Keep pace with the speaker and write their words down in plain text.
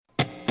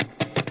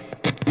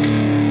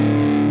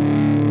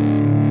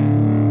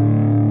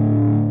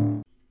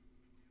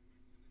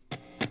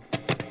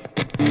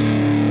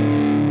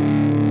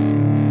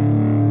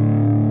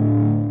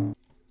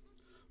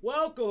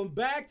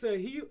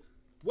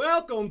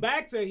Welcome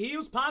back to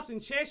Heels, Pops, and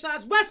Chair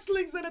Shots,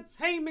 Wrestling's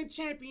Entertainment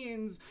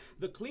Champions.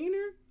 The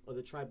cleaner or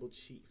the tribal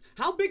chief?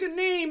 How big a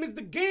name is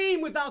the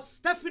game without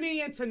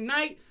Stephanie? And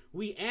tonight,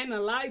 we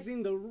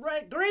analyzing the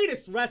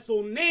greatest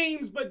wrestle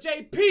names. But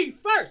JP,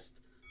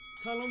 first,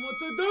 tell them what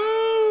to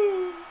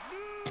do.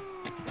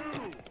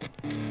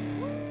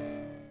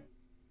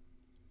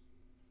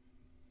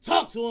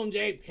 Talk to him,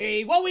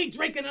 JP. What we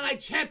drinking tonight,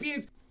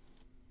 champions?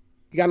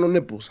 You got no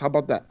nipples. How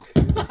about that?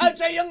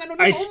 Jay Young got no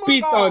I nipples.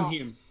 spit on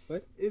him.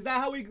 What? Is that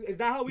how we? You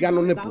got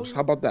no nipples. How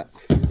about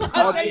that?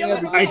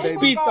 I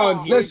spit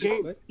on him.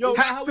 Listen,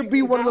 has to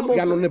be one of the most.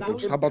 Got no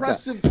nipples. How about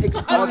that?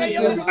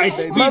 Experiences. I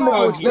spit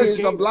on him.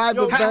 Listen, live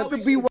events. Has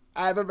to be one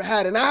I've ever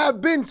had, and I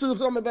have been to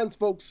some events,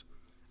 folks.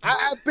 I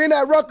have been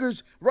at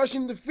Rutgers,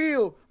 rushing the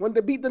field when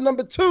they beat the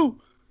number 2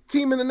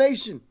 team in the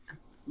nation.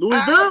 I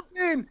have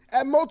been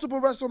at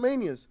multiple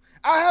WrestleManias.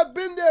 I have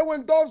been there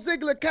when Dolph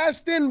Ziggler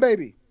cashed in,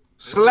 baby.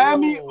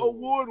 Slammy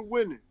Award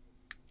winner.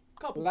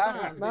 Couple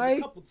Last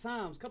night. Couple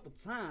times.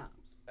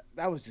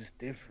 That was just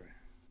different.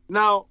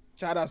 Now,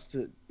 shout outs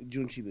to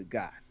Junchi the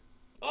God.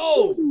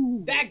 Oh,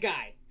 that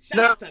guy. Shout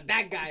out to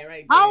that guy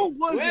right there. How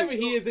was Whoever it,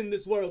 he is in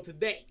this world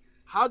today.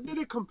 How did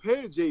it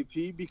compare,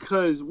 JP?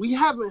 Because we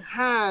haven't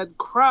had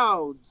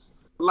crowds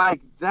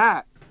like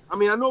that. I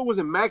mean, I know it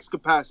wasn't max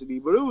capacity,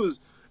 but it was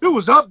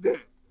up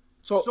there.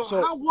 So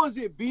how was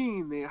it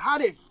being there? How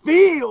did it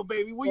feel,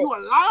 baby? Were you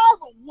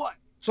alive or what?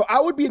 So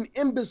I would be an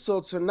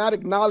imbecile to not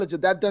acknowledge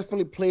that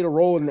definitely played a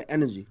role in the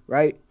energy,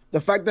 right?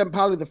 The fact that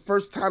probably the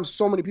first time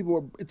so many people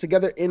were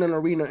together in an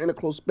arena in a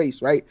closed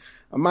space, right?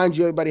 Mind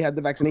you, everybody had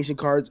the vaccination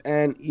cards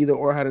and either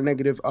or had a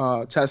negative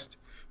test,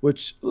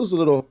 which was a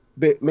little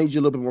bit, made you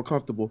a little bit more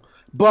comfortable.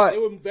 But they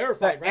were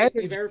verified, right?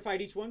 They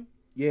verified each one?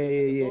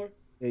 Yeah.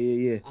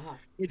 Uh-huh.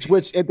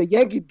 Which at the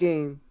Yankee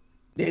game,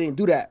 they didn't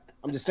do that.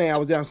 I'm just saying, I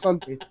was there on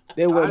Sunday.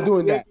 They weren't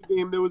doing that.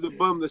 Game, there was a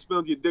bum that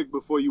smelled your dick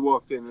before you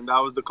walked in, and that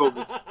was the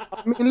COVID.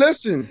 I mean,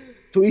 listen,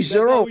 to each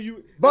your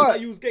own. But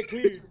you get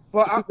cleared.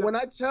 But when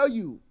I tell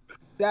you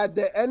that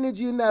the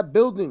energy in that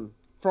building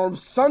from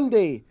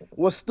Sunday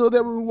was still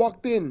there when we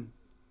walked in,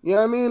 you know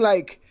what I mean?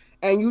 Like,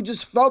 and you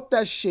just felt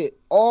that shit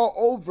all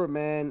over,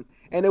 man.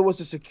 And it was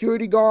the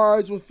security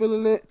guards were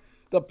feeling it.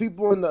 The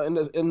people in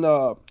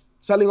the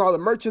selling all the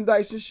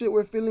merchandise and shit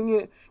were feeling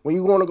it. When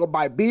you want to go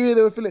buy beer,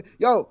 they were feeling it.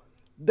 Yo.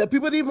 The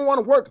people didn't even want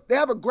to work. They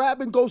have a grab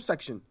and go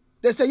section.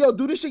 They say, yo,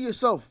 do this shit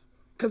yourself.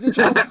 Because they're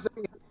trying to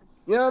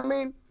you know what I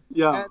mean?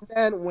 Yeah. And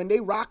then when they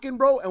rocking,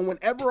 bro, and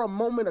whenever a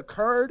moment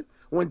occurred,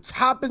 when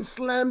Toppin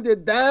slammed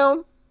it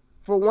down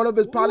for one of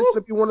his, probably going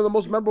to be one of the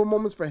most memorable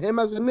moments for him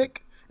as a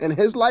Nick in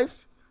his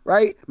life,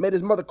 right? Made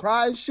his mother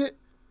cry and shit.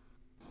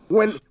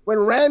 When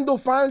Randall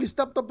finally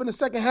stepped up in the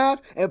second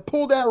half and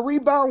pulled that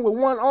rebound with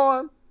one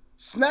arm,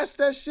 snatched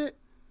that shit,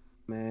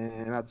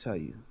 man, I'll tell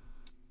you.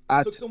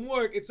 It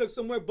took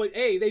some work, but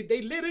hey,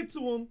 they lit it to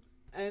him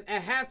and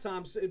at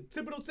halftime.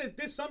 Thibodeau said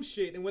did some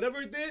shit, and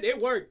whatever it did, it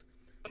worked.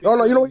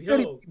 No, you know what he did?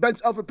 He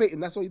benched Alfred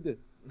Payton. That's what he did.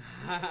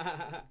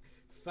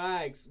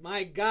 Facts.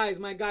 My guys.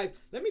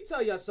 Let me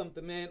tell y'all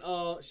something, man.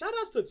 Shout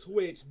outs to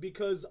Twitch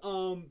because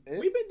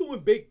we've been doing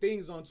big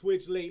things on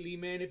Twitch lately,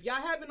 man. If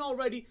y'all haven't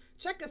already,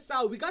 check us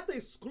out. We got the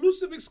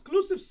exclusive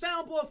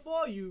soundboard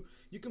for you.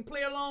 You can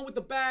play along with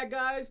the bad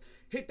guys.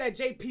 Hit that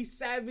JP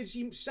Savage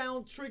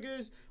sound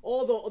triggers.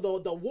 All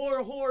the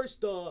War Horse,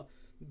 the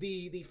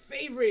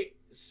favorite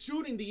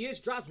shooting the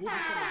ish drops.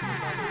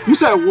 You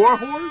said War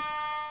Horse?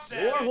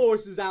 War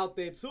Horse is out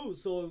there too.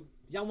 So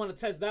y'all want to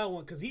test that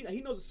one because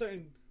he knows a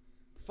certain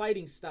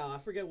fighting style. I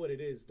forget what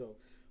it is though.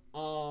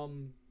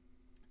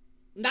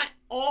 Not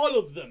all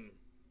of them.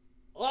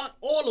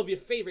 All of your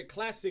favorite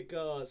classic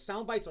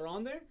sound bites are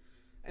on there,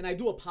 and I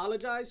do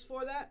apologize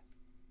for that.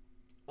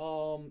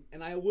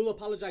 And I will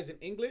apologize in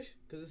English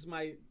because this is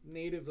my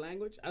native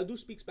language. I do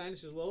speak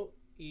Spanish as well.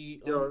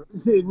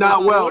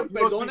 Not well.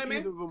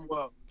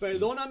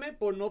 Perdóname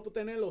por no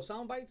tener los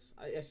sound bites.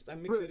 I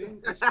mix it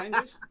in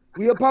Spanish.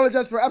 We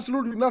apologize for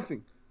absolutely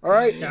nothing. All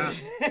right. Yeah.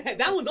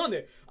 That one's on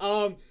there.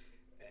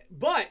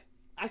 But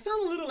I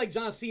sound a little like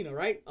John Cena,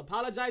 right?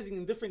 Apologizing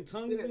in different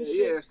tongues and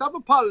shit. Yeah, stop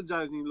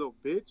apologizing, you little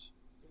bitch.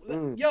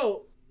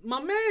 Yo,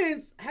 my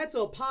man's had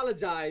to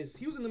apologize.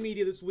 He was in the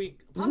media this week.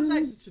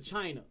 Apologizes to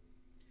China.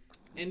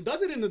 And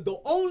does it in the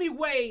only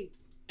way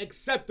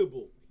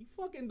acceptable. He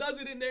fucking does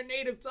it in their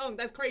native tongue.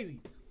 That's crazy.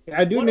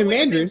 I do it in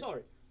Mandarin.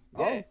 Sorry.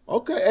 Yeah. Oh,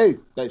 okay. Hey,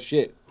 that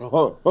shit.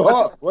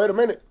 Wait a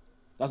minute.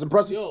 That's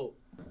impressive. Yo,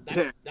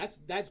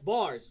 that's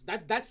bars.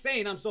 That's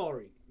saying I'm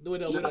sorry.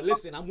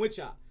 Listen, I'm with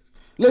y'all.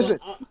 Listen,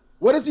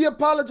 what is he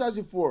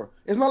apologizing for?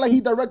 It's not like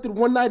he directed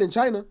One Night in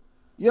China.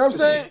 You know what I'm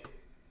saying?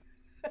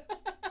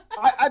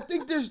 I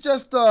think there's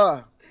just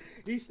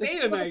he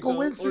stayed a night.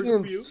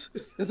 Coincidence.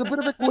 There's a bit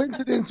of a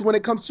coincidence when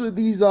it comes to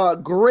these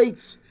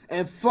greats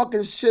and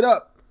fucking shit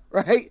up,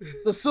 right?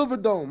 The Silver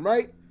Dome,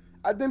 right?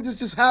 I think this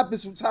just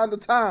happens from time to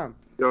time.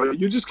 Yo,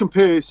 you just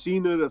compared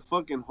Cena to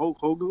fucking Hulk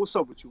Hogan. What's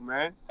up with you,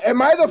 man?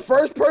 Am I the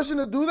first person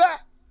to do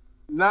that?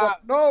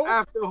 Not no.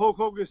 After Hulk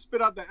Hogan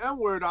spit out the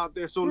N-word out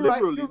there so You're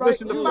liberally. right,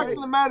 Listen, the fact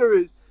of the matter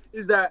is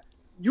that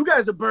you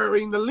guys are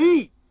burying the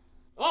lead.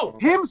 Oh.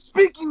 Him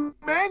speaking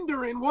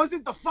Mandarin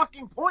wasn't the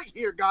fucking point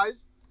here,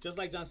 guys. Just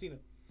like John Cena.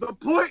 The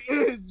point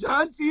is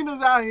John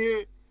Cena's out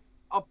here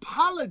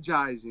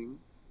apologizing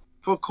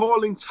for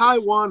calling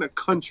Taiwan a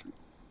country.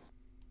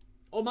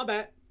 Oh, my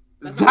bad.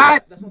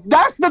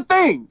 That's the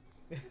thing.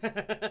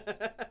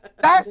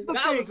 That's the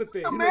that thing. Was the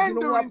thing. The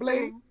Mandarin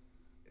thing.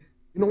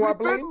 You know who I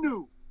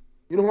blame?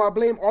 You know who I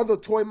blame? All the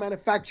toy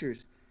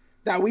manufacturers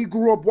that we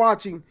grew up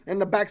watching,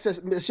 and the back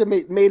says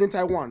shit made in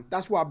Taiwan.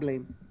 That's who I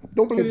blame.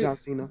 Don't blame John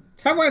Cena.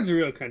 Taiwan's a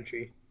real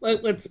country.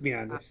 Let's be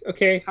honest,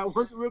 okay?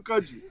 Taiwan's a real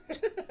country.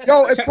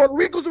 Yo, if Puerto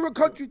Rico's a real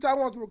country,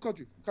 Taiwan's a real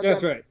country.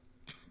 That's right.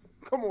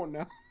 Come on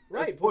now.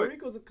 Right, Puerto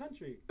Rico's a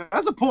country.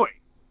 That's a point.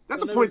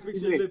 That's a point to fix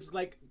be your made. lips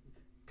like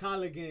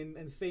Colligan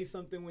and say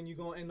something when you're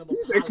going to end up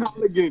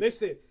apologizing.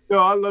 Listen. Yo,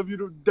 I love you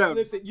to death.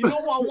 Listen, you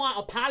know who I want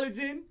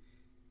apologizing?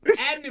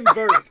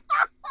 Annenberg.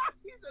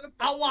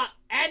 I want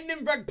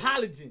Annenberg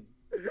apologizing.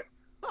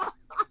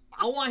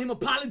 I want him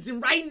apologizing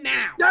right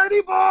now.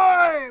 Dirty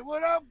boy!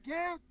 What up,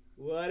 kid?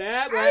 What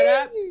up, what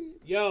up?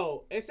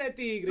 Yo, ese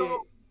tigre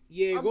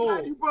llegó. I'm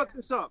glad you brought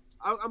this up.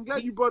 I'm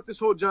glad you brought this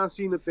whole John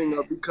Cena thing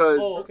up because...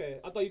 Oh, okay.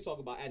 I thought you were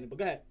talking about Annenberg.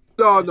 Go ahead.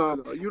 No.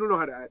 You don't know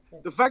how to act.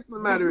 The fact of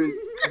the matter is,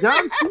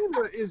 John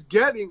Cena is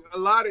getting a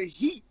lot of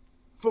heat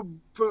for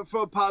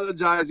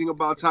apologizing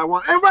about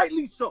Taiwan, and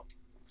rightly so.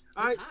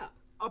 All right?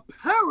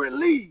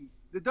 Apparently,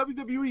 the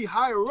WWE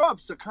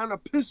higher-ups are kind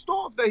of pissed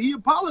off that he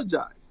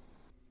apologized.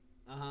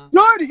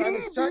 Should he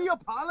be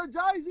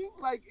apologizing?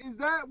 Like, is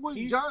that what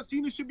John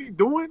Cena should be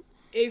doing?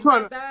 It's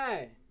not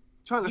that.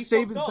 Trying to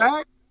save his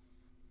back?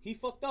 He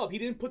fucked up. He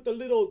didn't put the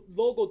little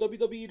logo,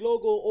 WWE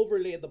logo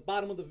overlay at the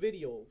bottom of the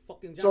video.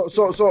 Fucking John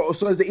Cena.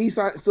 So is the E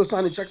still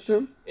signing checks to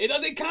him? It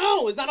doesn't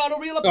count. It's not on a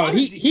real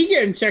apology. He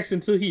getting checks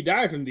until he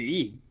died from the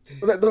E.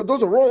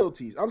 Those are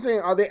royalties. I'm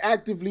saying, are they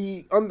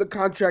actively under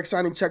contract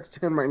signing checks to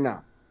him right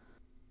now?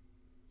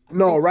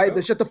 No, right? So.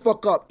 Then shut the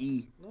fuck up,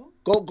 E. No?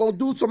 Go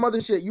do some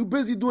other shit. You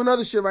busy doing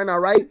other shit right now,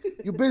 right?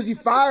 You busy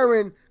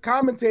firing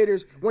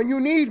commentators when you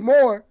need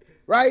more,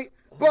 right?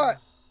 But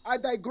I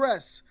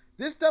digress.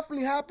 This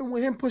definitely happened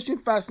with him pushing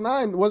Fast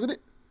 9, wasn't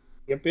it?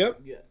 Yep.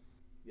 Yeah.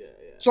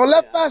 So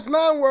let Fast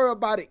 9 worry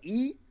about it,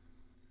 E.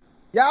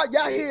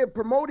 Y'all here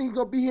promoting he's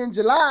gonna be here in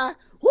July.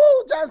 Woo,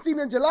 John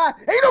Cena in July.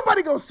 Ain't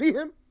nobody gonna see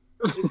him.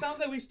 It sounds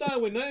like we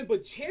started with nothing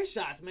but chair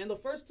shots, man. The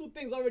first two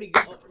things already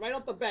right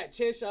off the bat.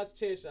 Chair shots,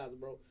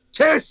 bro.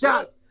 Chair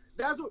shots.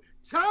 That's what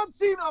John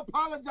Cena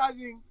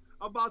apologizing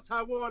about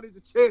Taiwan is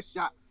a chair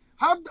shot.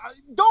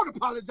 Don't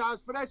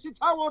apologize for that shit.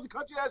 Taiwan's a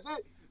country. That's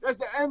it. That's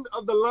the end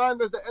of the line.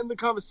 That's the end of the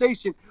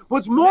conversation.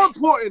 What's more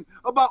important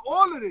about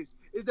all of this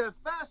is that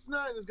Fast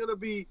 9 is gonna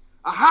be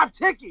a hot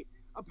ticket.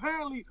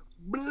 Apparently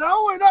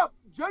blowing up.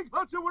 Jake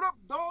Hunter, what up,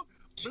 dog?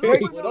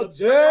 What up,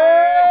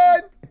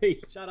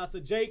 Jake? Shout out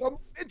to Jake.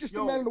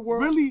 Interesting man in the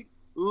world. Really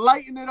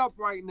lighting it up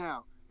right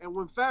now. And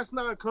when Fast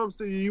 9 comes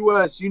to the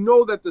U.S., you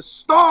know that the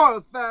star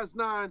of Fast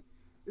 9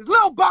 is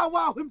Lil Bow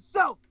Wow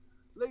himself.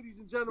 Ladies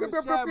and gentlemen,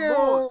 Shad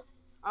Moss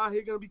out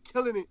here going to be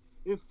killing it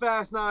in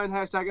Fast 9,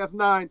 hashtag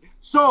F9.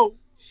 So,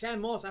 Shad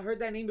Moss, I heard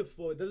that name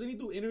before. Doesn't he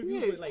do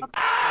interviews with, like, I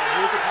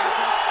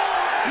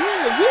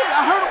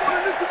heard him on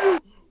an interview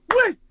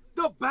with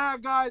the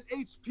Bad Guys,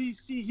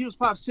 HPC, Heels,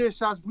 Pops, Chair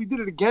Shots. We did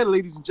it again,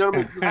 ladies and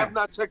gentlemen. If you have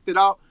not checked it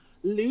out,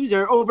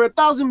 leisure, over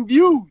 1,000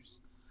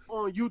 views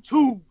on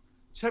YouTube.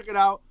 Check it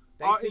out.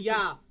 Thanks to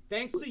y'all.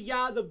 Thanks to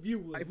y'all, the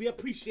viewers. We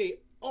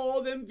appreciate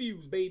all them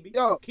views, baby.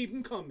 Yo, keep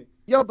them coming.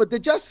 Yo, but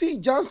did y'all see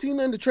John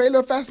Cena in the trailer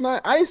of Fast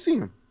 9? I ain't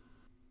seen him.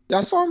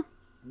 Y'all saw him?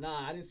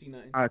 Nah, I didn't see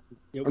nothing. All right.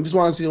 I just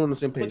want to see him on the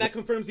same page. But that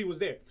confirms he was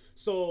there.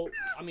 So,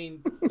 I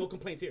mean, no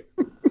complaints here.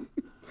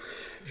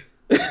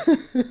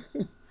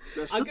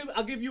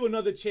 I'll give you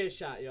another chair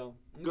shot, yo.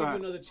 I'll give you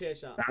another chair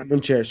shot. I'm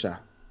in chair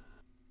shot.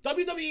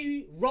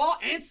 WWE Raw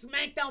and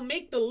SmackDown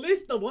make the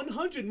list of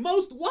 100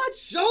 most watched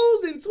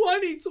shows in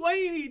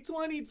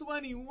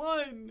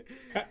 2020-2021.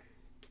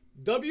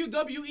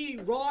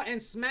 WWE Raw and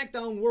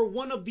SmackDown were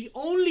one of the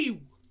only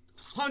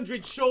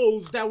 100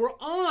 shows that were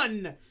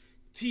on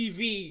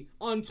TV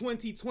on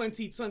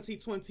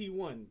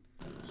 2020-2021.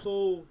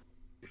 So,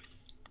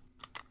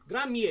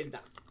 gran mierda.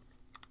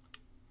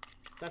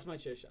 That's my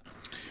chair shot.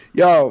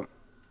 Yo,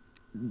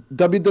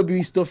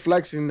 WWE still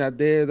flexing that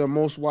they're the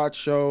most watched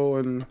show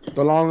and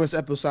the longest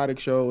episodic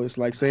show. It's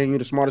like saying you're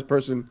the smartest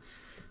person.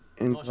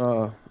 And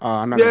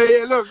I'm not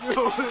look.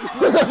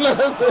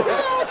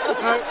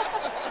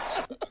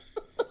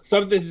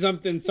 Something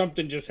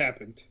just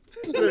happened.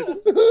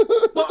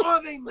 But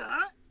are they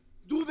not?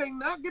 Do they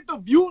not get the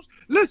views?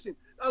 Listen,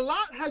 a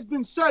lot has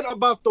been said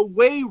about the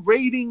way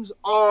ratings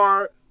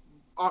are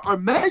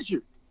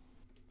measured.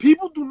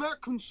 People do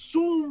not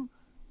consume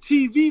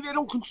TV. They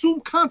don't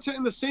consume content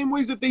in the same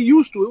ways that they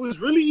used to. It was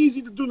really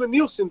easy to do the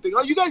Nielsen thing.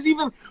 Are you guys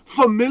even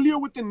familiar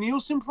with the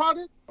Nielsen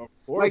product? Of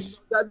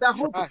course. Like that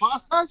whole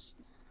process?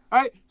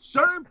 Right?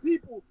 Certain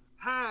people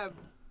have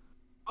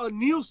a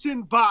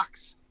Nielsen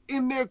box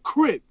in their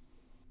crib.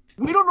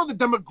 We don't know the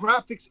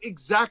demographics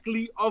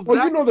exactly of that.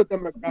 Well, you know the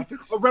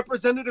demographics. A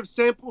representative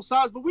sample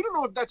size, but we don't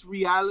know if that's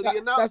reality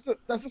or not. That's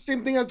the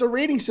same thing as the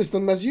rating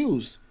system that's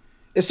used.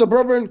 It's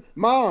suburban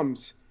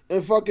moms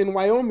in fucking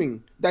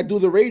Wyoming that do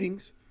the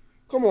ratings.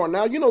 Come on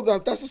now, you know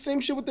that's the same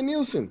shit with the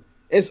Nielsen.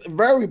 It's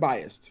very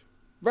biased.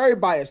 Very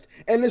biased.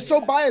 And it's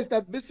so biased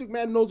that Vince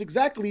McMahon knows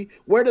exactly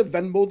where to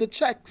Venmo the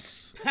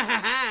checks.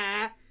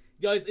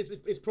 Yo,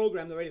 it's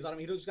programmed already, so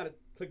he just gotta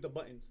click the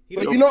buttons. He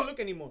But doesn't you know- look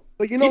anymore.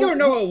 But You don't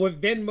know what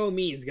Venmo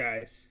means,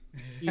 guys.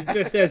 He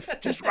just says,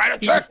 Just write a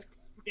check.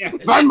 yeah,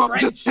 Venmo,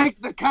 just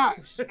take the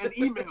cash and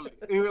email it.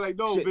 And you're like,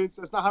 no, Shit. Vince,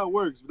 that's not how it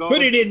works. Dog.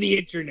 put it in the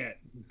internet.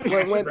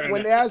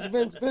 When they asked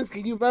Vince,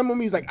 can you Venmo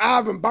me? He's like, I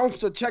haven't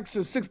bounced a check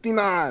since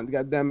 '69.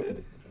 God damn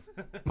it.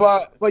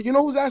 But you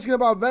know who's asking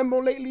about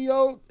Venmo lately,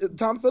 yo?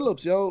 Tom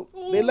Phillips, yo.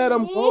 They let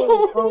him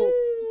go, bro.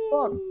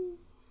 Fuck.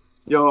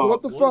 Yo,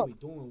 What the fuck?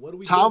 What are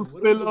we Tom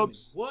doing?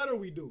 Phillips. What are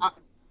we doing?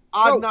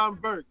 Adnan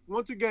Burke.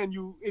 Once again,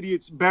 you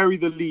idiots bury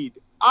the lead.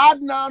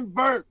 Adnan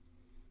Burke.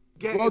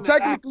 Well,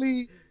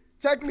 technically,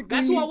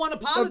 That's who I want to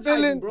the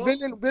apologize, bro.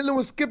 villain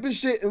was skipping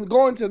shit and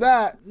going to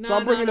that. So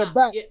I'm bringing it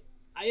back.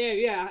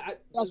 Yeah.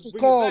 That's what's bring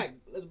called it back.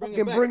 Let's bring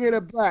fucking it back. bringing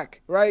it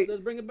back, right?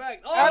 Let's bring it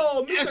back.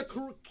 Oh,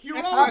 Mr.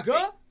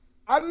 Quiroga.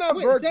 I'm not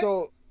Wait, Burke is that-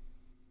 though.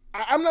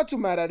 I'm not too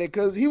mad at it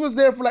because he was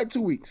there for like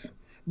 2 weeks.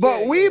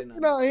 But we've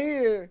been out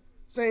here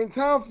saying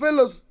Tom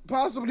Phillips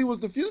possibly was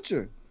the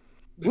future.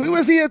 We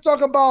was here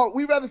talking about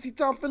we'd rather see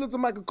Tom Phillips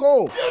and Michael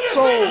Cole.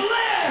 So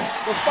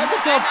the fact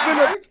that Tom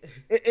Phillips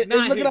is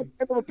looking at the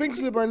end of a pink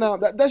slip right now,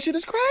 that shit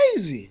is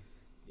crazy.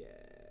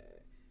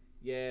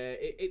 Yeah.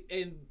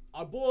 And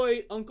our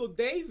boy Uncle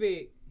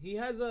David, he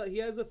has a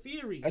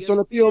theory. That's He has on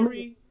a the Theo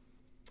theory.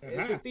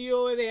 It's a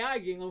Theo de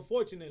alguien,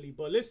 unfortunately.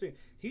 But listen,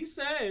 he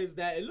says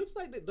that it looks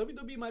like the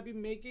WWE might be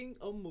making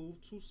a move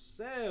to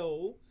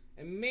sell,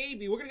 and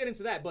maybe we're gonna get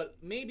into that, but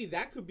maybe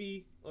that could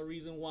be a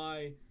reason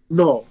why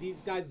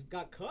these guys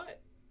got cut.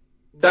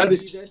 That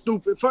is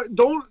stupid.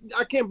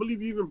 I can't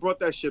believe you even brought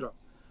that shit up.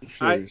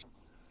 Sure.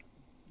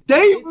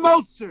 Dave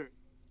Meltzer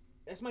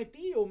That's my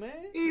Theo, man.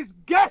 is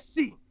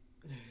guessing.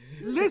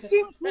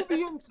 Listen to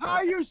the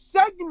entire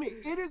segment.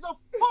 It is a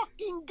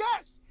fucking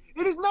guess.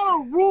 It is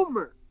not a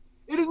rumor.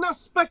 It is not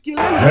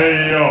speculation.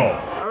 Hey, yo.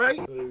 All right?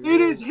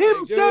 It is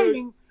him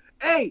saying,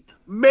 hey,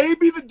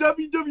 maybe the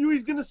WWE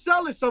is going to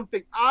sell us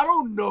something. I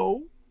don't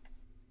know.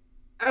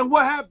 And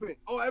what happened?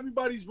 Oh,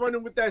 everybody's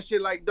running with that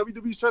shit like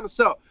WWE's trying to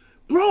sell.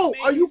 Bro,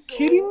 are you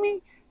kidding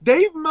me?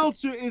 Dave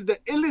Meltzer is the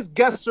illest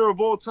guesser of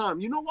all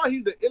time. You know why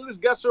he's the illest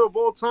guesser of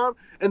all time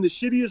and the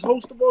shittiest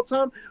host of all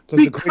time?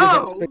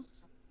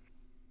 Because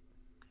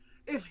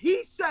if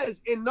he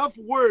says enough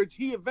words,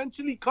 he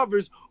eventually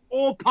covers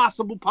all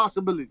possible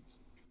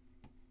possibilities.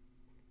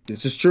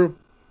 This is true.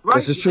 Right?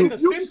 This is true.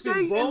 Like You Simpsons,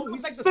 say bro. enough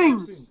He's like the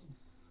things. Simpsons.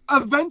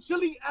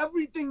 Eventually,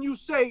 everything you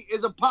say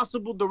is a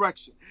possible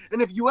direction.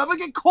 And if you ever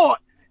get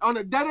caught on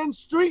a dead-end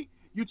street,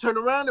 you turn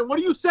around and what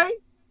do you say?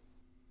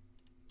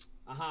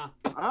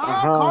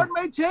 Card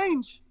may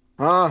change.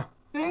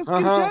 Things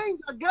can change,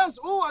 I guess.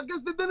 Oh, I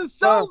guess they didn't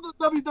sell the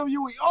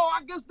WWE. Oh,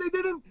 I guess they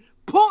didn't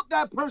put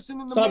that person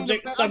in the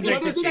Subject Whoever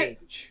to said that-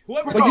 change.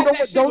 Whoever But you said know that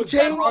what shit don't was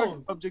dead change?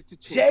 wrong. Subject to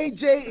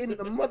change. JJ in the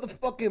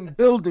motherfucking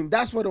building.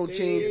 That's what don't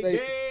change, baby.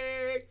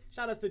 JJ.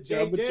 Shout out to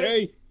Double JJ.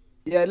 J.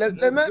 Yeah,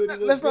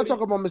 let's not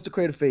talk about Mr.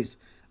 Creative Face.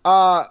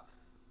 Can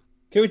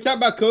we talk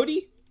about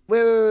Cody?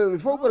 Wait.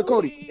 Before we go to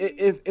Cody,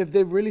 if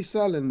they're really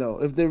selling though,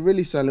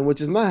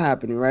 which is not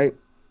happening, right?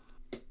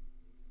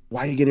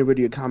 Why are you getting rid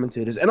of your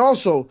commentators? And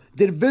also,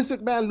 did Vince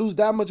McMahon lose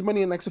that much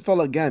money in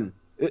XFL again?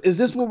 Is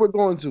this what we're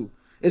going to?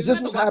 Is this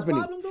what's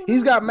happening?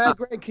 He's got mad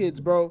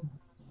grandkids, bro.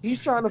 He's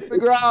trying to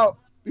figure out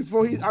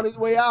before he's on his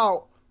way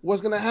out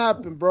what's gonna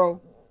happen,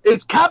 bro.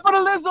 It's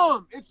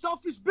capitalism. It's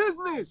selfish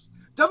business.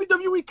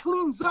 WWE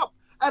cleans up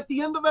at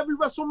the end of every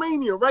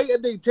WrestleMania, right?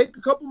 And they take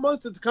a couple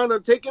months to kind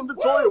of take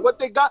inventory of what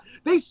they got.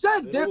 They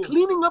said they're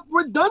cleaning up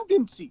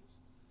redundancies.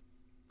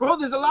 Bro,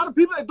 there's a lot of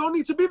people that don't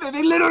need to be there.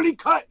 They literally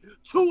cut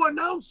 2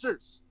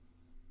 announcers,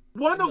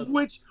 one of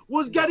which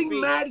was getting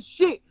mad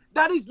shit.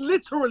 That is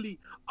literally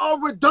a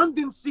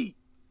redundancy.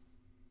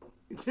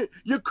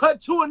 You cut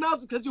 2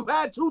 announcers because you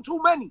had too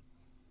many.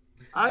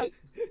 All right?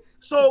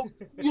 So,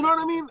 you know what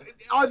I mean?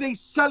 Are they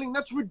selling?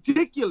 That's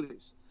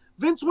ridiculous.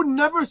 Vince would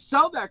never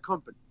sell that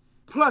company.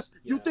 Plus,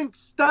 you think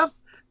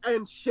Steph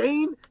and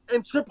Shane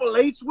and Triple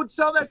H would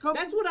sell that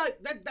company? That's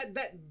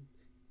what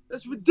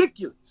That's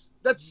ridiculous.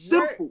 That's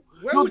simple.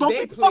 Where Yo, would don't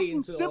they be play fucking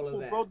into all simple, of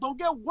that? bro. Don't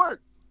get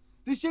worked.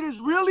 This shit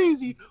is real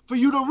easy for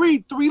you to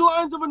read 3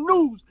 lines of a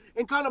news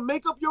and kind of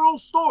make up your own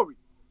story.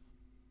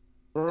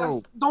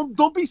 Bro,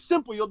 Don't be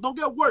simple, yo. Don't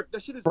get worked.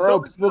 That shit is bro,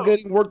 dumb as people hell.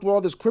 getting worked with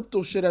all this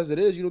crypto shit as it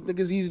is. You don't think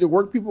it's easy to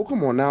work people?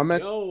 Come on now, man.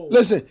 Yo.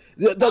 Listen,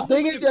 the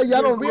thing is,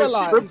 y'all don't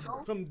realize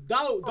From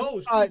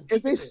those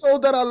if they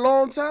sold that a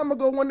long time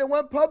ago when they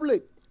went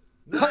public.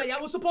 Nah,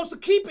 y'all was supposed to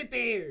keep it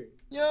there.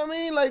 You know what I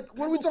mean? Like,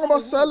 what are we talking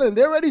about selling?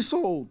 They're already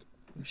sold.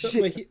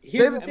 Shit.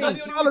 Here's the Am I thing.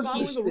 the only one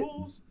following the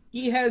rules?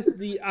 he has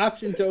the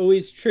option to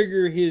always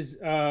trigger his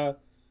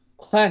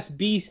Class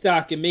B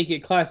stock and make it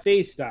Class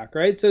A stock,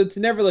 right? So it's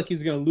never like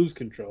he's going to lose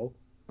control.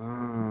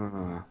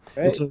 Right?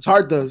 Right? His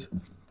heart does.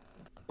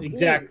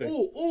 Exactly.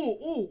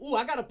 Ooh!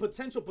 I got a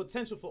potential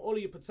for all of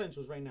your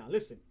potentials right now.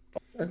 Listen,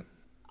 Okay.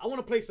 I want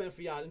to play something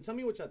for y'all and tell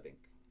me what y'all think.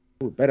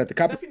 Ooh, better at the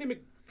copy.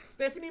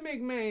 Stephanie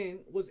McMahon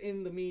was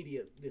in the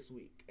media this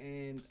week,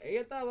 and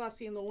ella estaba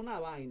haciendo una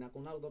vaina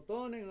con unos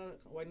botones, una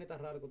vainita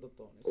rara con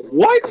botones. So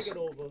What? take it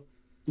over.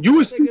 You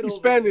were speaking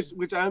Spanish,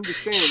 which I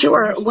understand.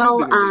 Sure. Well,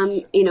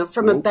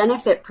 from a Nope.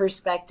 benefit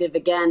perspective,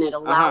 again, it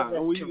allows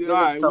us to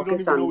really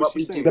focus on what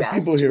we do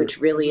best, which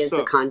really is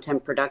the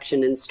content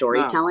production and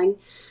storytelling.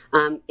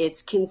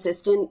 It's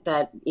consistent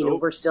that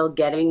we're still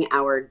getting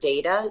our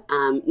data,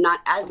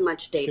 not as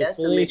much data,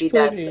 so maybe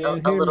that's a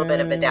little bit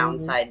of a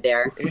downside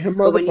there.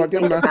 But when you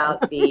think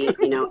about the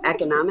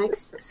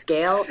economics,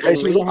 scale,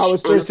 and reach, and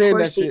of course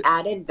the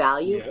added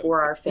value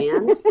for our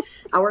fans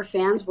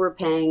were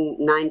paying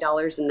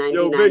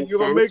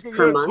 $9.99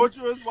 per month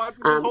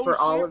for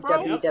all of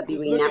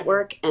WWE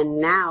Network, and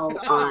now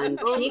on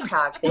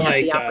Peacock they have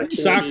the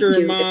opportunity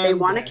to, if they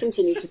want to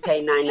continue to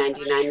pay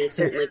 $9.99, they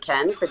certainly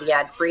can for the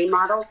ad-free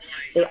model.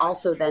 They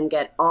also then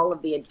get all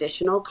of the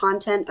additional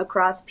content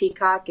across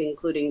Peacock,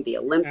 including the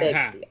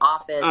Olympics, The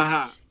Office,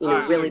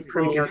 really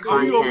premier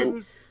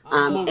content.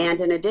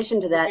 And in addition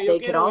to that, they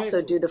could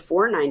also do the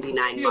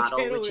 $4.99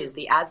 model, which is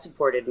the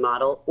ad-supported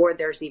model, or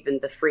there's even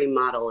the free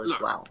model as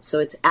well. So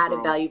it's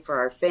added value for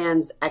our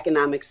fans,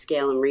 economic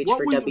scale and reach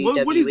for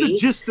WWE. What is the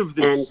gist of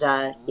this?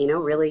 And,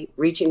 really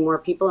reaching more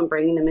people and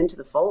bringing them into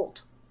the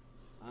fold.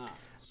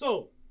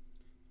 So,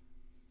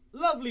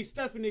 lovely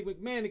Stephanie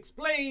McMahon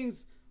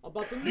explains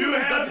about the new You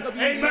have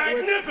WWE a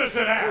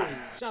magnificent house.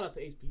 Shout out to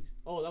HPs.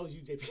 Oh, that was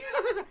you, JP.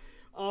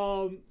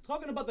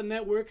 Talking about the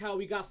network, how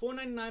we got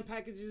 $4.99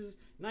 packages,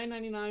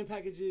 $9.99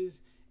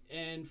 packages,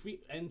 and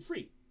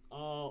free.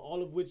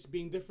 All of which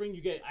being different.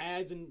 You get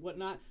ads and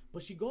whatnot.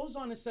 But she goes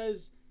on and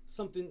says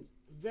something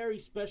very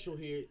special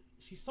here.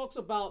 She talks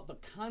about the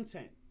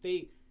content.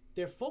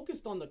 They're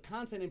focused on the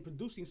content and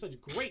producing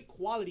such great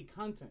quality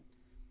content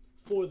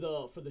for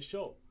the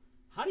show.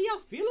 How do y'all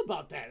feel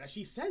about that?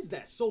 She says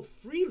that so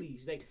freely,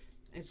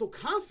 and so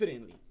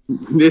confidently.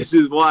 This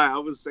is why I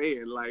was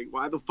saying,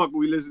 why the fuck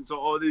we listen to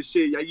all this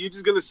shit? You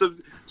just gonna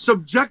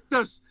subject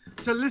us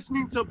to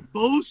listening to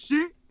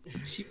bullshit?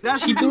 She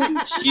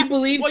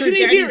believes her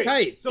daddy's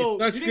hype. So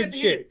it's such good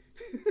shit.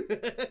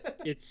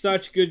 It's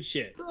such good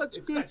shit.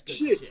 Such good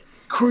shit.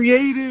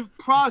 Creative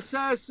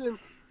process and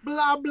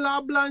blah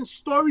blah blah and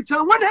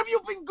storytelling. When have you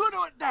been good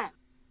at that?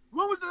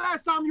 When was the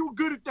last time you were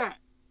good at that?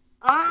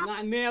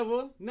 Not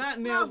never.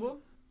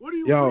 What are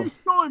you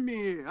showing me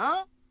here,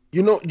 huh?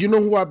 You know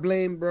who I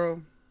blame,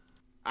 bro?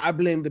 I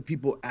blame the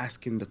people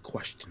asking the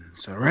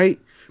questions, all right?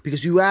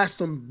 Because you ask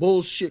some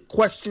bullshit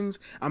questions,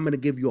 I'm going to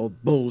give you a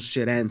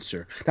bullshit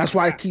answer. That's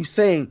why I keep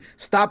saying,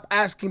 stop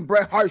asking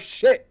Bret Hart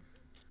shit.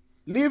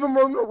 Leave him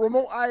on a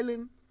remote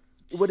island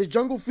with his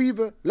jungle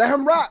fever. Let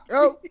him rock,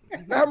 yo.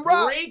 Let him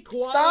rock.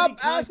 Stop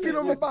asking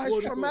him about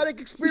his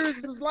traumatic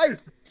experiences in his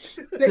life.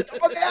 That's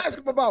all they ask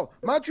him about.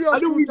 Montreal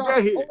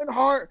Screwjob, Owen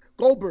Hart,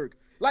 Goldberg.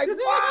 Why?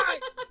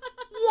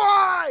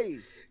 Why?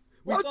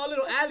 We saw a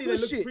little alley that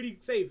looked pretty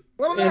safe.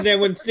 And then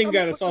when Sting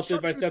got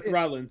assaulted by Seth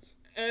Rollins.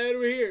 And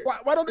we're here.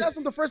 Why don't they ask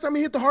him the first time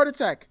he hit the heart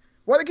attack?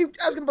 Why they keep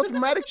asking about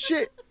dramatic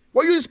shit?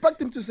 What do you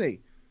expect him to say?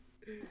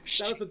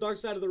 That was the dark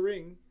side of the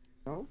ring.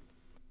 No.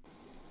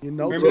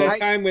 Remember that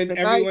time when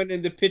everyone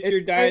in the picture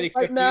died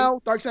except right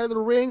now, Dark Side of the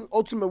Ring,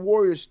 Ultimate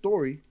Warrior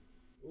story.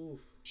 Oof.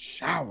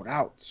 Shout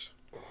out.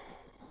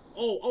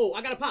 Oh,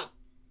 I got a pop.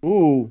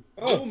 Ooh.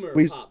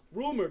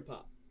 Rumored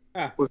pop.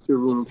 What's your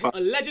rumor pop?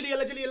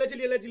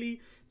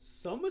 Allegedly,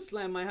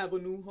 SummerSlam might have a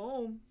new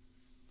home.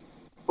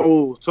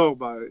 Oh, talk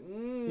about it.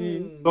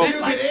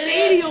 MetLife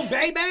Stadium,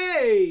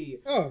 baby.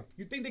 Oh.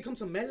 You think they come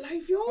to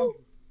MetLife, yo?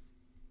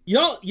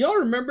 Y'all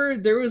remember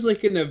there was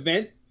an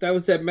event that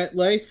was at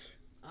MetLife?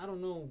 I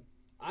don't know.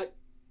 I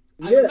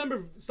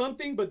remember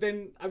something, but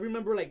then I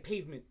remember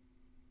pavement.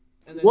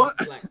 And then what?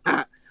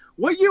 Black.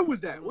 What year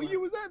was that? What year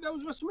was that? That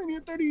was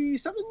WrestleMania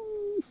 37,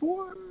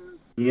 4?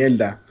 Yeah,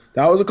 that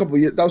was a couple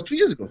years. That was 2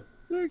 years ago.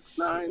 6,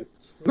 9.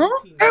 No?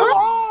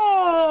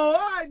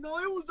 I know.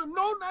 It was the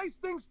No Nice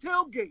Things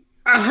tailgate.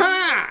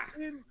 Aha!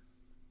 In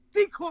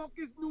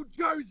Secaucus, New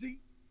Jersey.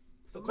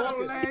 So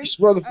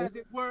as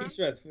it were.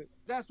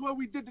 That's where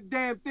we did the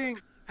damn thing.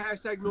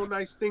 # No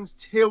Nice Things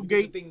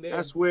tailgate.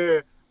 That's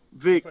where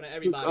Vic took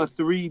a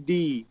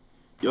 3D.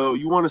 Yo,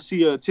 you want to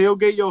see a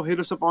tailgate? Yo, hit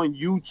us up on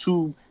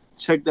YouTube.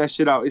 Check that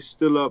shit out. It's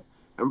still up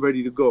and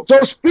ready to go.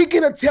 So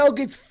speaking of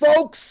tailgates,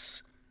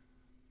 folks,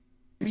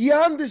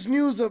 beyond this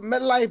news of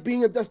MetLife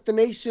being a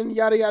destination,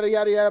 yada, yada,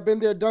 yada, yada, been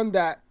there, done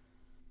that.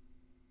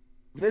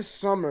 This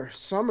summer,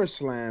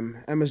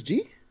 SummerSlam,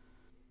 MSG?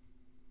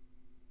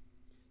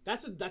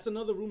 That's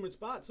another rumored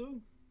spot,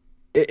 too.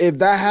 If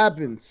that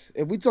happens,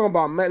 if we talk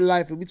about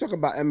MetLife, if we talk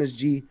about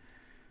MSG,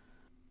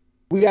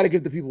 we got to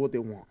give the people what they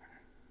want.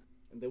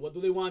 And what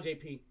do they want,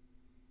 JP?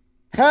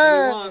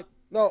 Hey!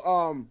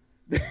 No,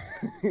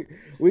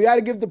 We got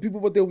to give the people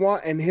what they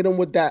want and hit them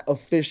with that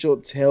official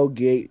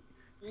tailgate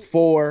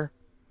for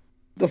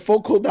the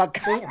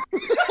Foco.com.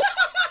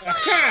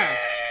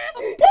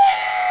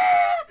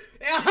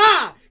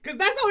 Because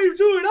that's how we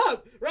drew it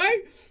up,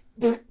 right?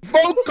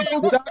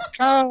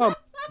 Foco.com.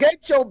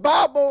 Get your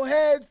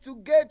bobbleheads to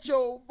get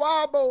your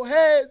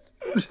bobbleheads.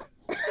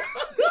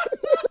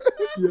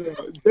 Yeah,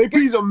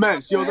 JP's a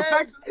mess, yo. The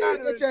fact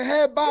that get your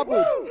head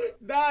bobbled.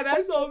 Nah,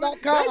 that's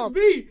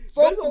me.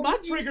 That's my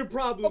trigger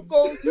problem.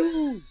 Foco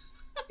you.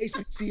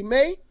 HBC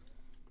May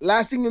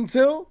lasting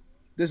until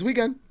this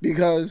weekend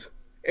because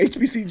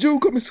HBC June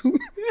coming soon.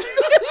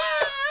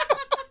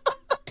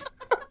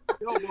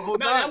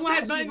 That one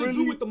has nothing to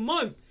do with the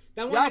month.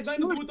 That one has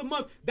nothing to do with the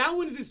month. That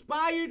one is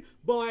inspired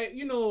by,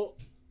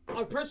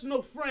 our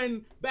personal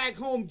friend back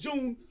home,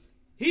 June.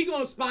 He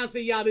gonna sponsor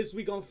y'all this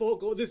week on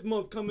Foco, this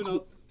month coming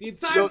up. The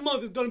entire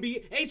month is gonna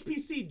be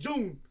HPC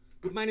June,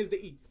 minus the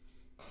E.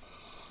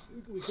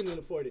 We couldn't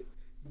afford it.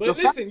 But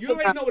listen, you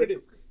already know what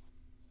it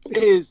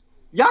is.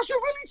 Y'all should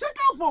really check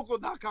out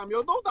Foco.com,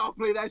 yo. Don't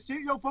downplay that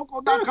shit, yo.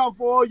 Foco.com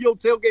for all your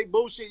tailgate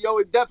bullshit, yo.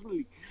 It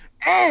definitely.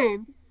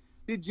 And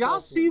did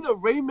y'all see the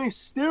Rey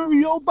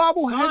Mysterio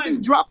bobblehead they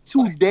dropped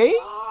today?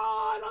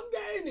 God, I'm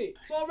getting it.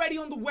 It's already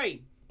on the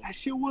way. That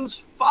shit was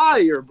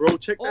fire, bro.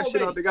 Check that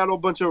shit out. They got a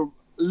bunch of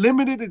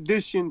limited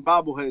edition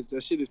bobbleheads.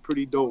 That shit is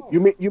pretty dope. You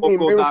mean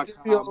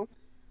Mysterio,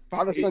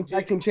 Father Son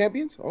Tag Team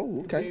Champions? Oh,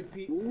 okay.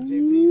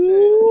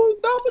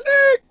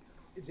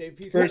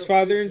 JP said first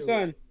father and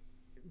son.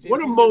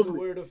 What a moment! The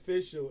word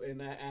official,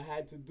 and I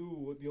had to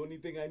do the only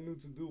thing I knew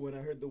to do when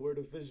I heard the word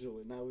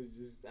official, and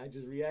I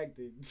just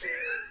reacted.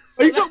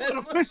 Are you talking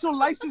about official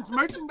licensed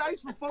merchandise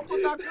for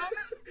Foco.com?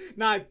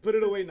 Nah, I put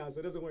it away now,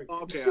 so it doesn't work.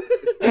 Okay.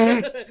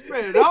 Man,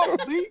 that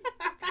was me.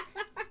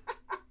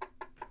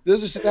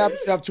 This is snap.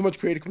 You have too much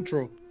creative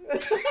control.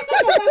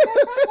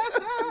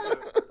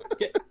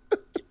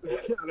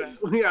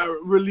 We gotta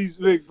release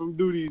Vic from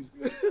duties.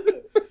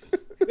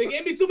 They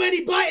gave me too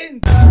many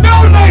buttons.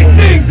 No nice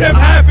things have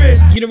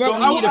happened. You know what?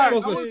 I want to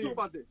talk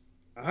about this.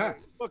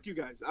 Fuck you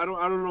guys. I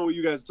don't know what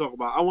you guys talk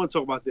about. I want to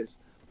talk about this.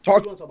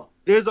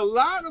 There's a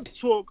lot of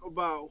talk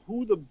about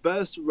who the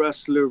best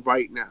wrestler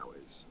right now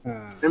is,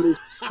 and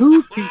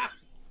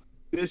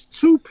there's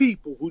two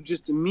people who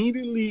just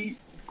immediately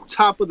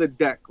top of the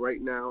deck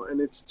right now,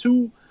 and it's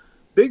two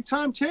big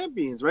time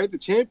champions, right? The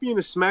champion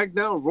of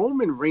SmackDown,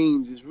 Roman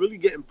Reigns, is really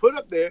getting put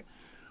up there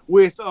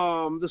with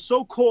the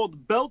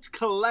so-called belt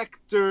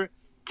collector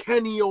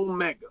Kenny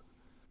Omega.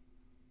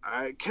 All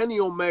right, Kenny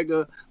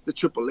Omega, the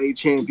AAA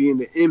champion,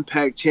 the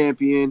Impact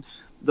champion,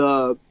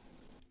 by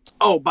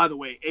the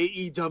way,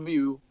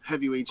 AEW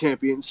heavyweight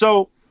champion.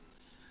 So,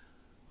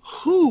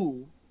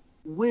 who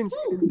wins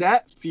in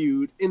that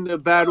feud in the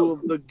Battle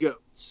of the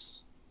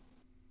Goats?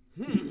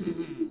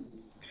 Who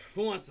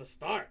wants to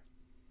start?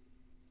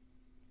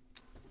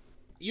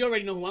 You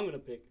already know who I'm gonna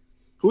pick.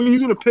 Who are you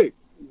gonna pick?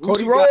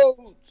 Cody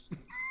Rhodes.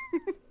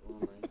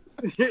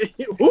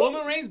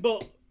 Roman Reigns,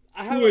 but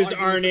I have who is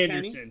Arn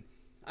Anderson? Kenny.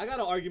 I got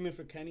an argument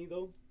for Kenny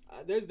though.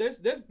 There's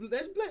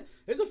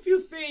a few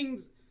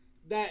things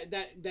that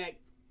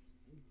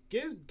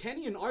gives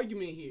Kenny an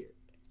argument here.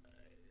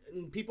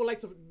 And people like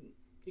to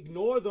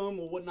ignore them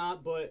or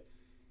whatnot, but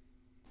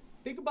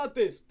think about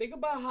this. Think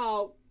about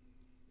how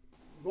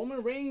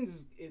Roman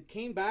Reigns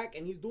came back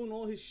and he's doing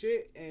all his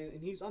shit and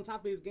he's on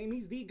top of his game.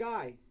 He's the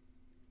guy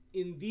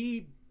in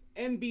the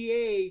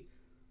NBA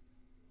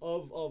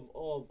of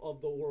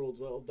the world,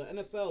 of the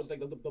NFL. It's like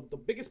the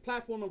biggest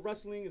platform of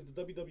wrestling is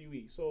the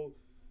WWE. So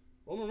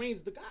Roman Reigns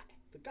is the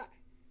guy,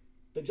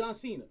 the John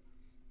Cena.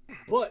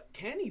 But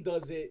Kenny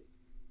does it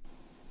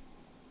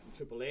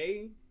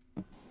AAA,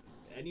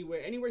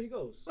 anywhere he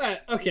goes.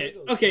 Right,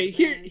 okay.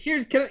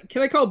 Here's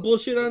can I call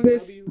bullshit on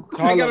this?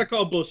 I gotta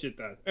call bullshit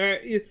though. All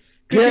right,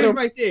 here's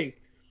my thing.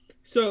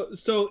 So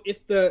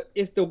if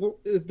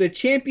the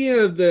champion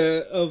of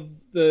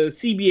the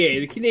CBA,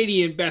 the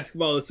Canadian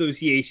Basketball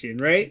Association,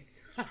 right?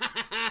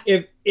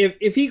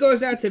 if he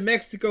goes out to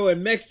Mexico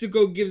and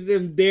Mexico gives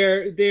them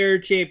their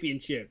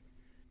championship,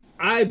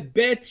 I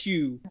bet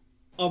you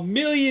 $1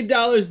 million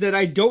that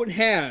I don't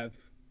have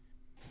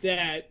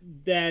that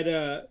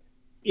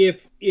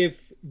if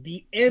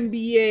the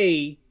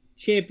NBA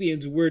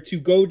champions were to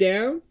go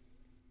down,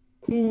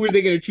 who were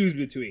they going to choose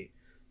between?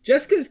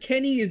 Just because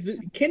Kenny's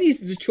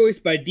the choice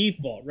by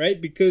default, right?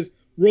 Because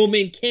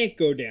Roman can't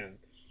go down.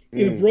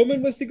 If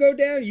Roman was to go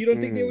down, you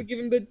don't think they would give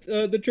him the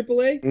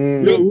AAA?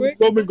 Real quick?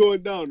 Roman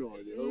going down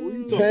on you. What are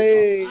you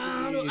talking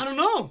about? I don't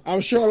know.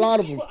 I'm sure a lot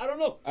of them. I don't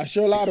know. I'm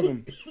sure a lot of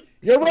them.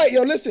 You're right.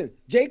 Yo, listen.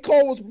 J.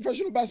 Cole was a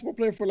professional basketball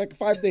player for like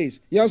 5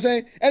 days. You know what I'm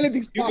saying?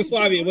 Anything's possible.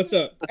 Yugoslavia, what's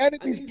up?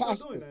 Anything's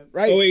possible,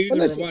 right? Oh, wait, but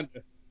listen,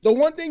 the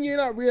one thing you're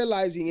not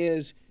realizing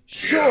is,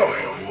 sure,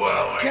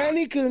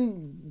 Kenny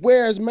can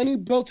wear as many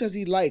belts as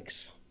he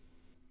likes,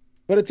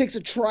 but it takes a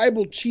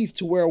tribal chief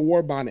to wear a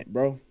war bonnet,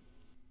 bro.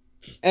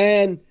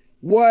 And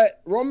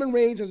what Roman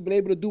Reigns has been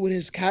able to do with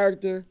his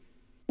character,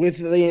 with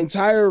the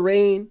entire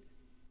reign,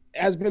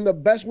 has been the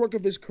best work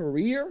of his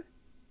career.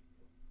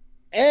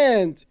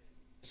 And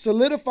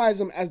solidifies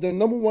him as the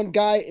number one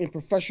guy in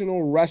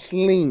professional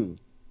wrestling.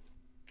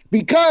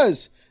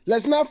 Because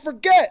let's not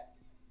forget,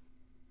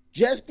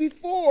 just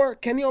before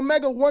Kenny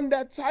Omega won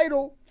that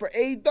title for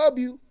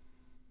AEW,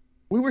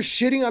 we were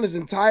shitting on his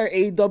entire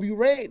AEW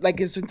reign, like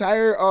his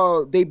entire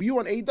debut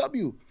on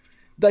AEW.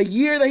 The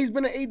year that he's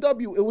been at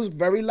AEW, it was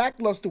very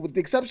lackluster, with the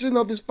exception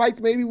of his fights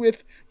maybe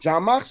with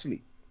Jon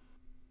Moxley.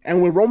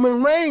 And with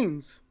Roman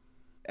Reigns,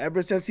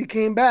 ever since he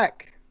came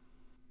back,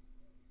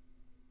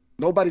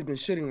 nobody's been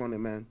shitting on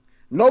him, man.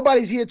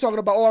 Nobody's here talking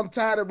about, I'm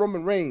tired of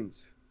Roman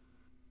Reigns.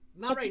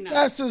 Not right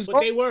now, but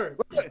they were.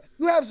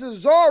 You have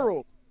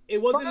Cesaro.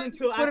 It wasn't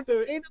until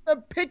after in the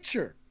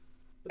picture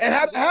and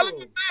had a hell of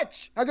a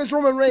match against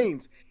Roman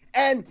Reigns.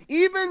 And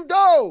even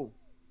though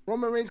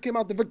Roman Reigns came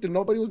out the victor,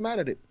 nobody was mad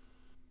at it.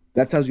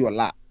 That tells you a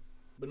lot.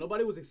 But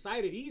nobody was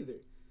excited either.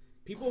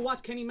 People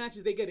watch Kenny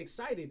matches, they get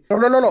excited.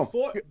 No.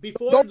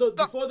 Before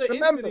the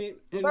incident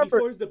and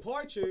before his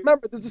departure,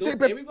 remember, this is the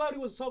same everybody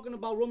was talking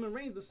about Roman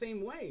Reigns the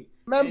same way.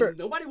 Remember, and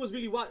nobody was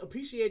really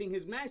appreciating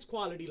his match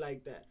quality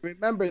like that.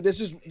 Remember,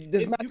 this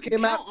match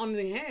came out on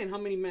the hand how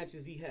many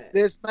matches he had.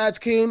 This match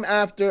came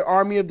after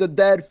Army of the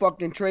Dead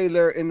fucking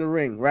trailer in the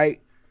ring,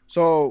 right?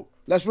 So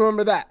let's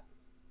remember that.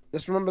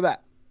 What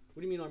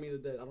do you mean Army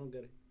of the Dead? I don't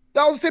get it.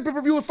 That was the same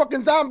pay-per-view with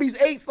fucking zombies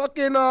ate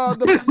fucking the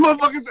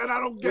motherfucker said I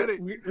don't get it.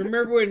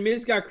 Remember when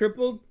Miz got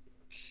crippled?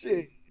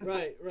 Shit.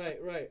 Right.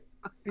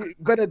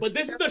 But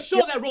this is the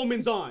show that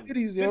Roman's on.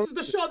 This is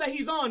the show that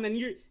he's on, and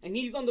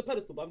he's on the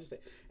pedestal. But I'm just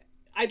saying,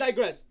 I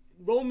digress.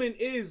 Roman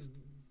is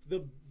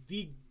the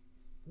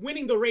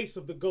winning the race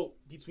of the GOAT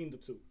between the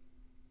two.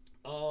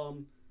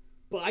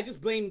 But I just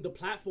blame the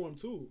platform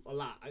too a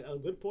lot. A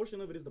good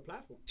portion of it is the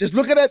platform. Just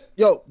look at it,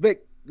 yo,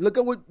 Vic. Look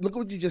at what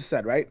you just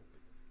said, right?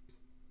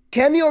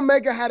 Kenny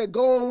Omega had to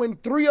go and win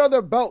 3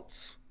 other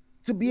belts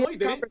to be in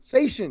the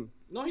conversation.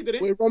 No, he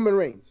didn't. With Roman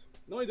Reigns.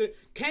 No, he didn't.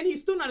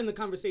 Kenny's still not in the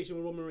conversation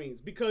with Roman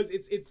Reigns because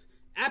it's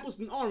apples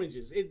and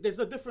oranges. There's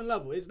a different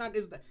level. It's not.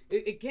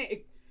 It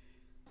can't.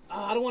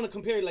 I don't want to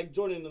compare it like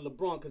Jordan and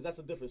LeBron because that's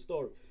a different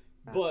story.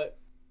 But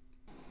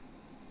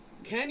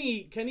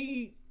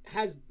Kenny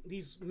has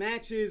these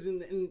matches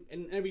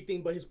and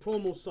everything, but his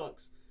promo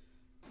sucks.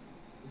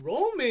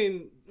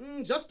 Roman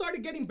just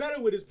started getting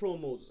better with his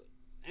promos.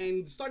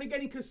 And started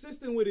getting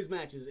consistent with his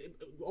matches.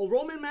 A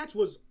Roman match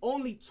was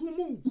only 2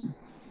 moves.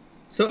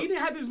 So he didn't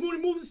have as many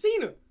moves as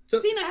Cena.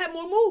 Cena had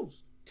more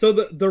moves. So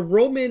the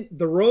Roman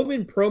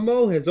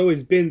promo has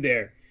always been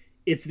there.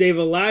 It's they've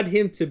allowed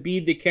him to be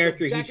the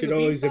character he should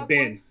always have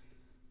been.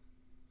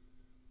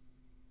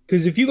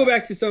 Because if you go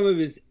back to some of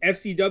his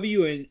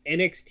FCW and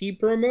NXT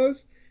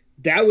promos,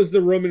 that was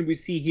the Roman we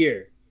see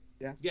here.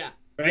 Yeah.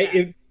 Right?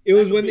 Yeah. It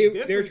was when they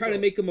were trying to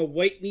make him a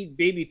white meat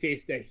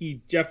babyface that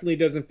he definitely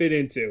doesn't fit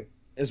into.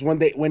 Is when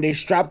they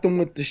strapped him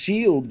with the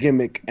Shield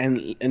gimmick and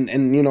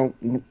you know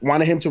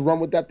wanted him to run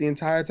with that the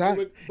entire time.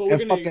 But we're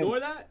gonna ignore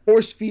that.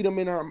 Force feed him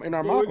in our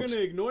mouths. We're gonna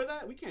ignore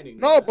that. We can't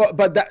ignore. No,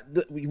 but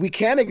we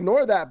can't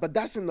ignore that. But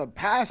that's in the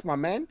past, my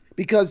man.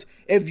 Because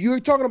if you're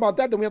talking about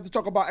that, then we have to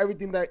talk about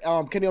everything that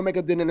Kenny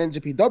Omega did in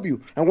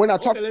NJPW, and we're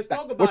not talking. Let's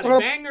talk about it.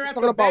 Banger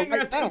after banger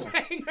after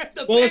banger.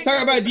 Well, let's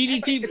talk about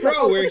DDT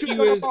Pro, where he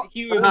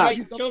was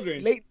like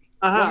children.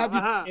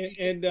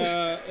 And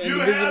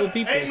invisible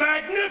people. A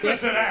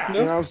magnificent act. You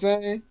know what I'm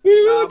saying? We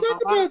don't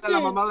talk about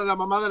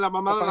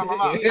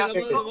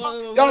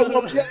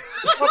that.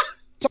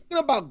 Talking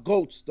about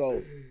goats,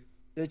 though.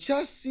 Did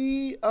y'all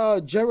see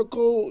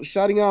Jericho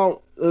shouting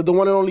out the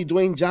one and only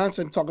Dwayne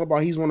Johnson, talking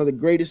about he's one of the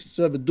greatest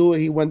to ever do it?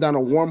 He went down a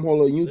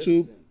wormhole on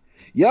YouTube.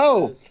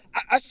 Yo,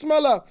 I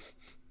smell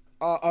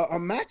a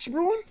match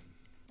brewing.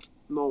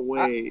 No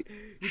way.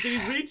 You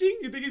think he's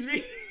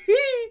reaching?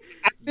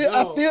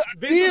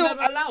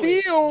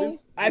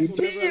 I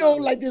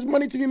feel like there's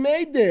money to be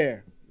made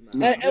there.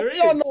 And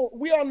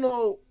we all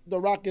know The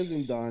Rock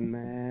isn't done,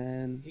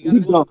 man. He gotta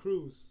go on a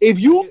cruise.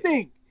 If you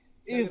think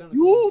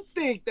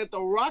that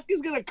The Rock is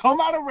gonna come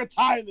out of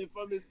retirement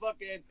from his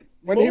fucking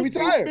when he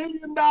retired,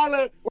 $1 billion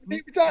when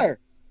he retired,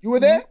 you were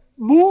there?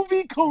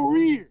 Movie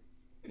career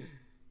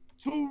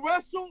to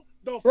wrestle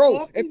the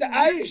bro. If the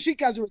Iron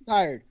Sheik hasn't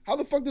retired, how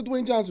the fuck did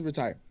Dwayne Johnson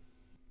retire?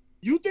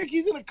 You think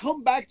he's gonna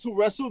come back to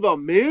wrestle The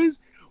Miz?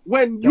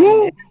 Are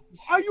you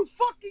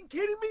fucking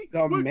kidding me?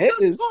 We're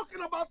just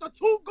talking about the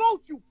 2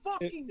 GOATs, you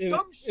fucking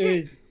dumb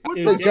shit.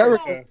 We're talking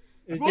Jericho.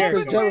 about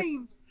Roman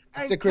Reigns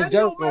and Chris Kenny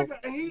Jericho.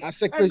 Omega. I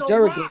said Chris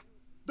Jericho.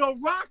 The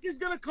Rock is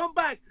gonna come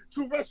back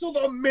to wrestle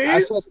The Miz. I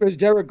said Chris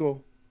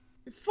Jericho.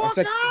 Fuck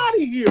out of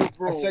here,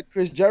 bro. I said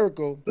Chris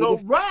Jericho.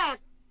 The Rock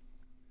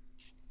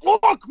or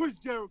Chris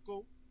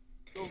Jericho.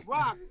 The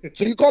Rock.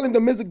 So you calling The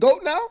Miz a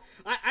GOAT now?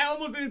 I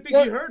almost didn't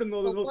think you heard him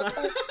though this whole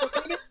time.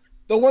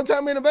 The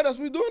one-time main event, that's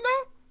what we're doing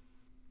now?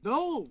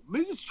 No,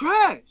 Miz is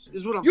trash,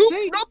 is what I'm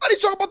saying. Nobody's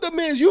talking about The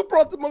Miz. You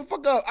brought the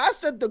motherfucker up. I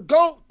said the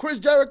GOAT, Chris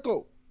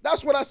Jericho.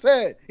 That's what I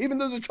said, even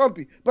though it's a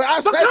Trumpy. But I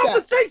said that. The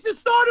conversation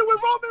started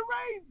with Roman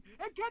Reigns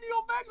and Kenny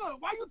Omega.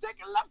 Why you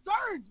taking left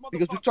turns, motherfucker?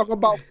 Because we're talking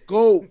about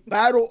GOAT,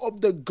 Battle of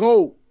the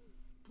GOAT.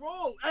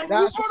 Bro, and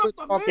that's you brought up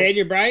The Miz.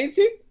 Daniel Bryan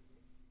team?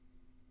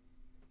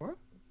 What?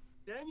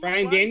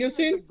 Bryan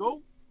Danielson?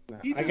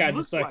 I got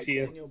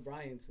dyslexia. Daniel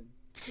Bryanson.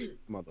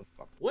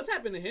 Motherfucker. What's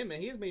happened to him,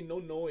 man? He has made no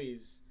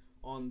noise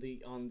on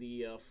the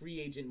free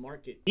agent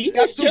market. He's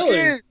just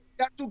chilling.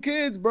 Got 2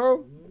 kids, bro.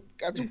 Mm-hmm.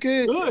 Got 2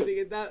 kids.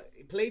 Good.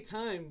 Play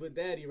time with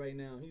daddy right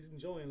now. He's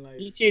enjoying life.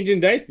 He's changing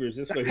diapers.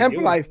 That's what he's hemp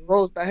doing. life,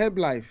 bro. It's that hemp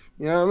life.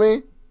 You know what I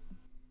mean?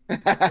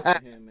 Good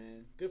for him,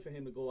 man. Good for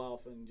him to go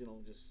out and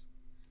just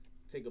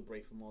take a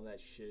break from all that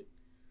shit.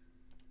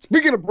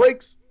 Speaking of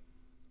breaks,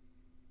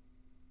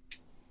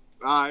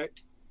 all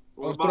right.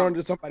 I'll throw it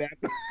to somebody.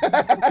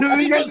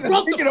 He just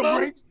broke the flow.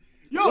 Breaks.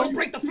 Yo, don't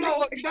break the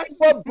flow. That's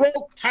what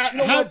broke.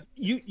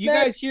 You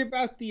guys hear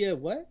about the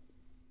what?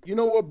 You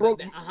know what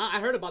broke? I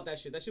heard about that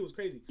shit. That shit was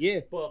crazy.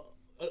 Yeah. But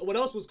what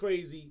else was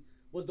crazy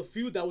was the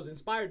feud that was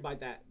inspired by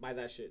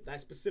that shit.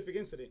 That specific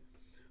incident.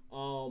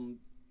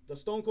 The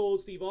Stone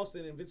Cold Steve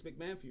Austin and Vince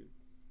McMahon feud.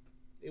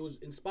 It was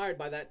inspired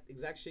by that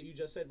exact shit you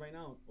just said right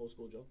now, Old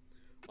School Joe.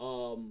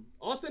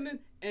 Austin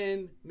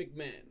and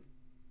McMahon.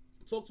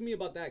 Talk to me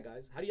about that,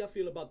 guys. How do y'all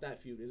feel about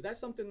that feud? Is that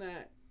something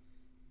that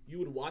you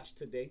would watch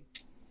today?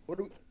 What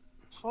do we?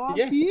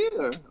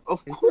 Yeah,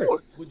 of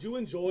course. Would you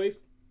enjoy?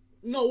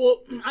 No,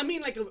 well, I mean,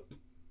 like,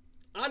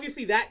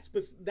 obviously that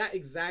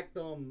exact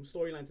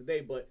storyline today,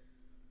 but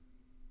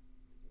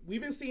we've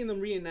been seeing them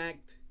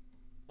reenact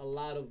a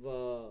lot of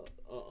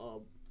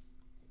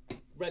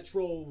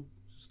retro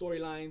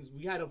storylines.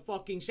 We had a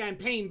fucking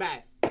champagne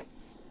bath.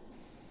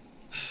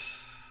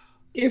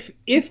 If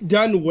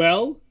done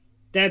well,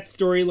 that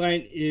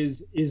storyline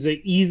is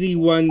an easy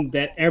one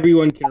that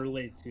everyone can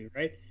relate to,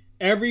 right?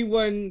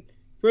 Everyone,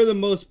 for the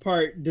most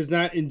part, does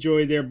not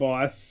enjoy their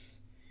boss,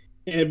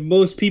 and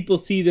most people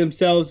see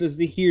themselves as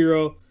the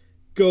hero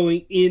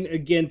going in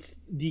against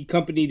the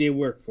company they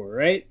work for,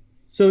 right?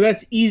 So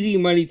that's easy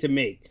money to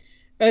make,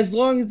 as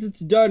long as it's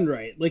done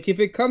right. Like,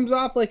 if it comes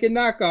off like a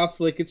knockoff,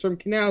 like it's from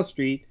Canal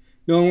Street,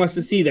 no one wants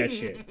to see that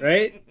shit,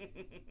 right?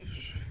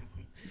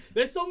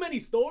 There's so many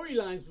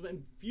storylines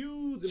and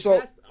feuds and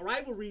past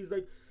rivalries.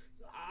 Like,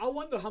 I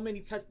wonder how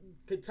many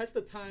could test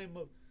the time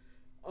of.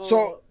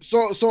 So as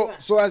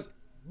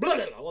blah,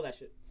 blah, blah, all that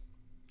shit.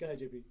 Go ahead,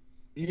 JP.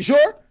 You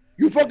sure?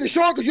 You fucking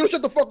sure? Cause you don't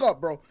shut the fuck up,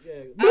 bro.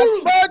 Yeah.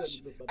 As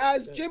much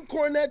as Jim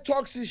Cornette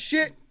talks his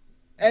shit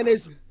and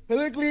is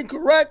politically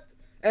incorrect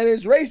and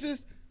is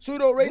racist,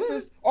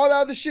 pseudo-racist, all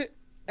that other shit,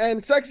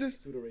 and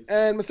sexist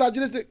and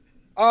misogynistic,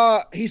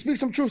 he speaks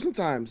some truth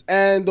sometimes.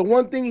 And the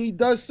one thing he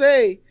does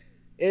say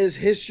is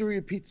history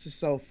repeats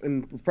itself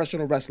in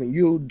professional wrestling.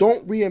 You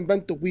don't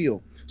reinvent the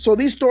wheel. So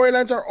these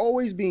storylines are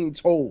always being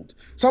told.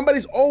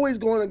 Somebody's always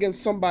going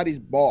against somebody's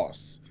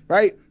boss,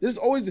 right? This is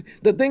always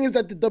the thing is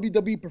that the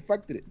WWE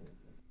perfected it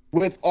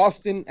with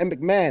Austin and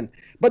McMahon.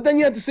 But then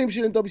you have the same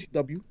shit in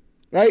WCW,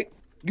 right?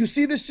 You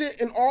see this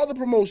shit in all the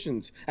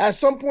promotions. At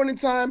some point in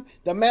time,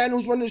 the man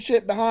who's running the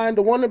shit behind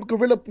the one in the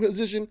gorilla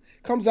position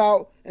comes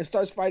out and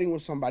starts fighting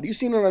with somebody. You've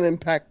seen it on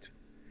Impact.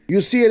 You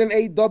see it in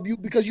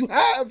AEW because you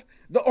have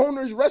the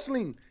owners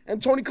wrestling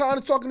and Tony Khan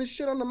is talking this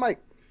shit on the mic.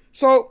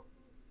 So,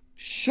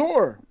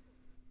 sure,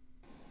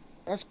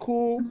 that's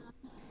cool.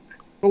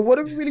 But what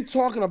are we really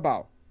talking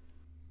about?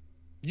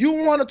 You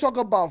want to talk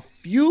about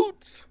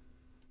feuds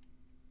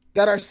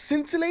that are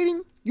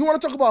scintillating? You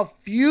want to talk about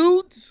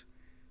feuds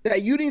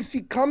that you didn't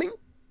see coming?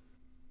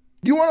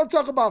 You want to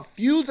talk about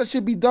feuds that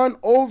should be done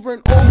over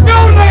and over?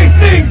 No nice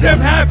things have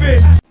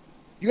happened!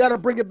 You got to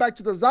bring it back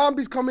to the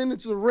zombies coming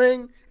into the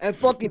ring and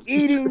fucking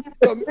eating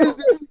the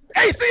Miz's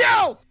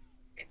ACL!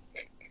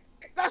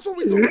 That's what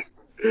we do.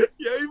 Yeah,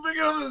 you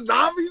bringing up the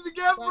zombies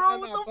again,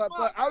 bro?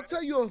 But I'll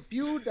tell you a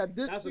feud that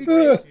this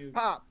week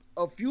popped.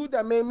 A feud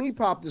that made me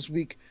pop this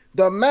week.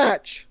 The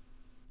match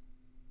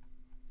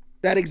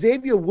that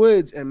Xavier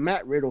Woods and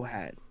Matt Riddle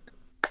had.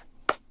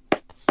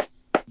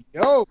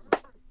 Yo,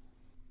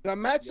 the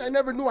match I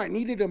never knew I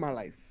needed in my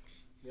life.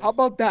 How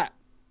about that?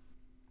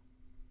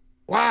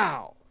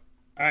 Wow.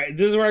 All right,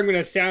 this is where I'm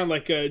gonna sound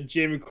like a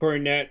Jim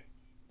Cornette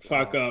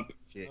fuck up.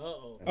 Shit.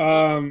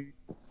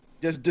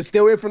 Just stay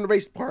away from the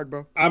race part,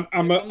 bro. I'm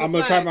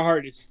gonna try my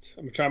hardest.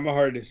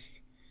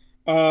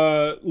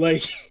 I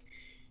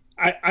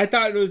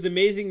thought it was an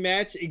amazing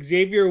match.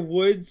 Xavier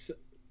Woods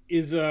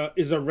is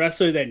a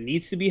wrestler that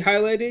needs to be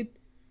highlighted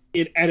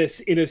in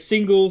a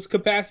singles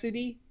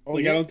capacity. Oh,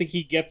 yeah. I don't think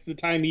he gets the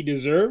time he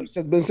deserves.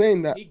 He's been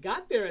saying that. He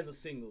got there as a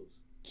singles.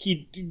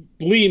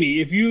 Believe me,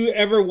 if you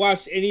ever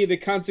watched any of the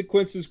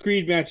Consequences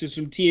Creed matches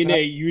from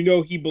TNA, you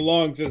know he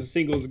belongs as a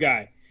singles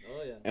guy.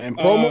 Oh yeah. And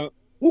promo.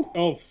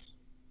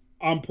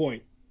 On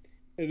point.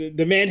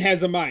 The man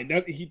has a mind.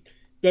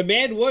 The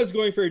man was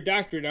going for a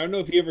doctorate. I don't know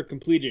if he ever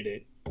completed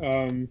it.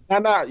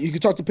 Nah. You can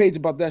talk to Paige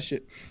about that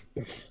shit.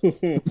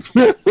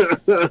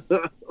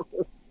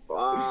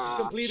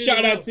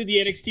 Shout out to the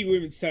NXT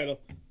Women's title.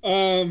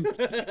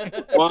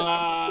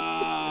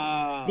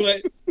 Wow.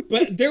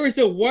 But there was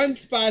one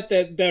spot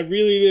that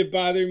really did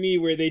bother me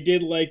where they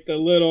did like the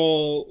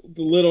little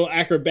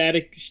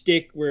acrobatic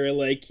shtick where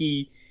like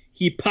he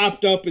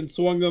popped up and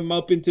swung him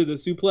up into the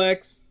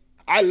suplex.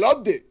 I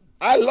loved it.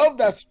 I loved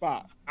that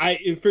spot.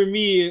 For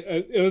me,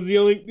 it was the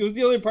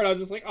only part I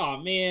was just like, oh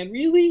man,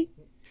 really?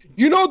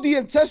 You know the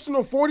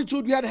intestinal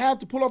fortitude you had to have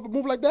to pull off a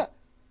move like that?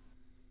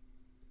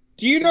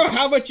 Do you know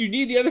how much you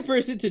need the other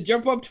person to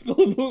jump up to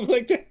pull a move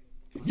like that?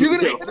 You're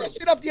gonna get that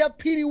shit after you have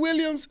Petey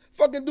Williams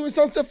fucking doing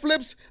sunset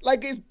flips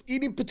like he's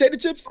eating potato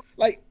chips?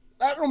 Like,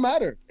 that don't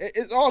matter.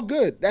 It's all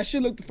good. That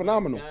shit looked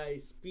phenomenal. My guy,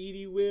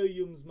 Speedy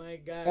Williams, my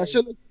guy. That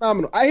shit looked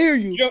phenomenal. I hear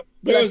you.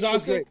 But it was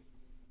awesome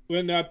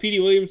when Petey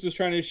Williams was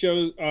trying to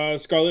show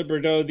Scarlett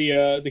Bordeaux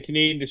the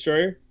Canadian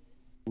Destroyer.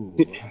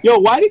 Yo,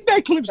 why did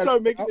that clip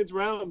start making its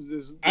rounds?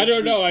 This I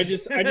don't know. I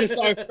just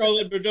saw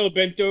Scarlett Bordeaux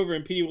bent over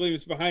and Petey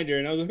Williams behind her,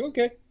 and I was like,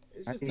 okay.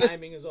 It's just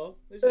timing is all.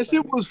 That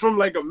shit was from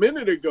like a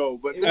minute ago,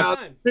 but now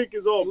the pick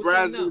is all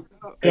brazzing.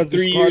 Because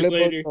 3 years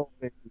later.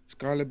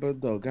 Scarlett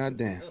Bordeaux,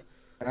 goddamn.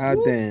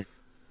 Goddamn.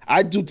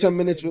 I do 10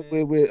 minutes with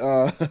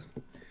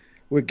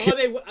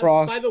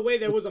Cross. By the way,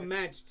 there was a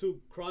match too.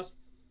 Cross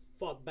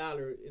fought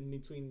Balor in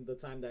between the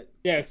time that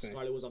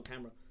Scarlett was on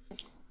camera.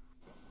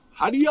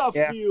 How do y'all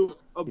feel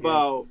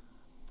about?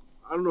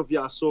 I don't know if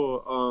y'all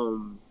saw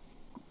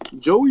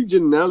Joey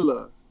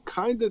Janela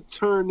kind of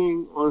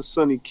turning on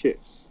Sonny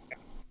Kiss.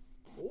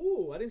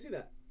 Ooh, I didn't see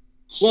that.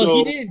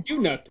 Well, he didn't do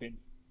nothing.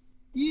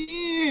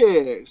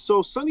 Yeah.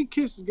 So Sonny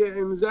Kiss is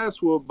getting his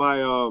ass whooped by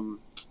who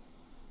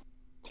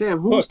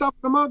was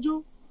stopping him out,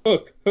 Joe?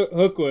 Hook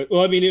was.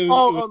 Well, I mean, it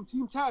was.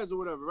 Team Taz or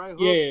whatever, right?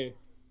 Hook, yeah.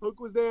 Hook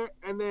was there,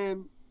 and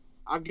then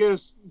I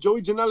guess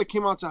Joey Janela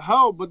came out to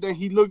help, but then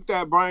he looked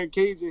at Brian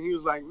Cage and he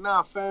was like,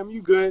 "Nah, fam,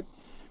 you good."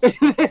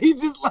 He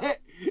just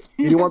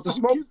he didn't want the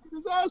smoke.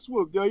 His ass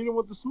whooped, yo. He didn't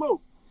want the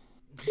smoke.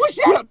 What's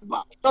that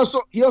about? No,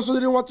 so he also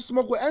didn't want to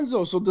smoke with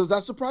Enzo. So does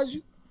that surprise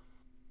you?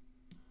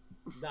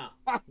 Nah,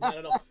 not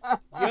at all.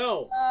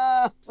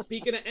 Yo,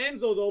 speaking of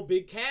Enzo though,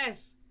 Big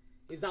Cass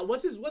is that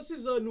what's his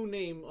new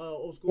name?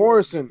 Old school.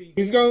 Morrison.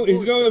 He's going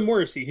with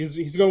Morrissey.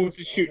 He's going with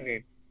the shoot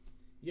name.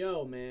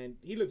 Yo, man,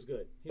 he looks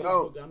good. He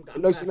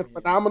looks in a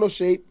phenomenal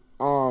shape.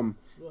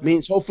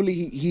 Means hopefully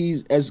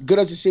he's as good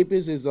as his shape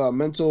is. His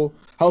mental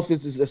health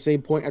is the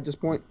same point at this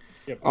point.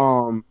 Yep.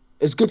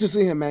 It's good to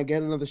see him, man.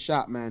 Get another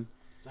shot, man.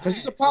 Because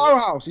he's a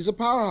powerhouse. He's a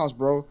powerhouse,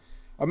 bro.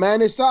 A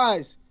man his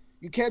size.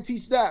 You can't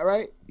teach that,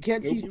 right? You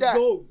can't teach that.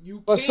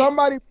 But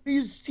somebody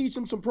please teach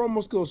him some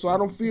promo skills so I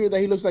don't fear that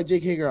he looks like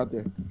Jake Hager out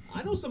there.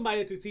 I know somebody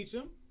that could teach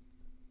him.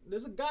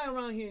 There's a guy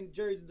around here in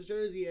the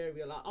Jersey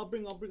area. I'll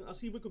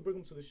see if we could bring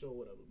him to the show or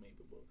whatever,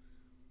 maybe. But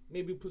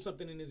maybe put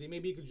something in his ear.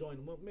 Maybe he could join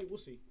him. Maybe we'll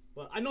see.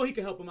 But I know he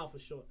can help him out for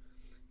sure.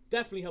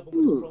 Definitely help him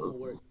with his promo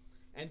work.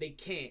 And they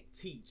can't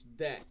teach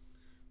that.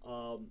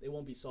 It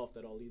won't be soft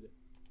at all either.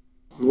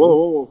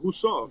 Whoa. Who's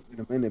soft? In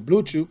a minute.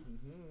 Blue Chew.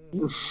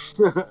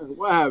 Mm-hmm.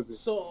 What happened?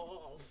 Soft.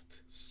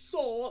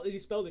 He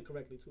spelled it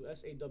correctly too.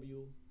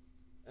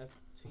 SAWFT.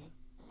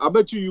 I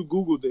bet you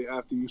Googled it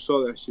after you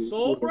saw that shit.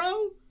 So,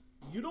 bro,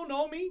 you don't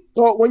know me.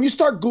 So when you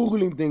start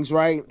Googling things,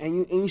 right,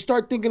 and you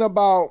start thinking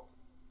about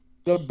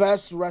the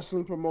best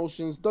wrestling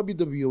promotions,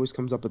 WWE always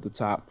comes up at the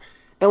top.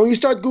 And when you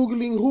start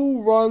Googling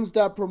who runs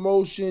that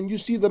promotion, you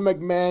see the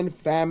McMahon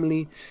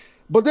family.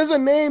 But there's a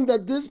name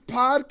that this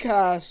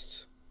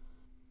podcast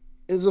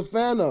is a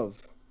fan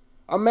of.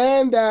 A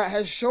man that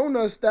has shown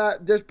us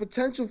that there's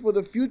potential for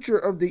the future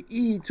of the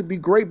E to be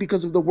great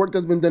because of the work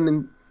that's been done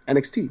in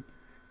NXT.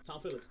 Tom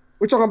Phillips.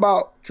 We're talking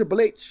about Triple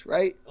H,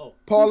 right? Oh.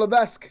 Paul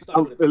Levesque.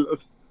 So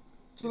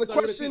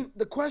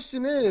the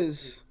question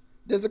is,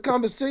 there's a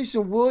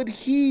conversation, would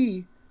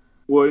he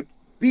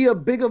be a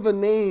big of a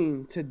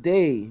name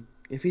today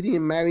if he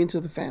didn't marry into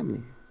the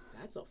family?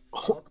 That's a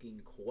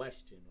fucking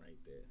question right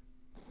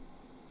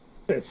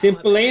there.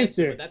 Simple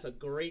answer. That's a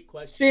great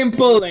question.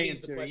 Simple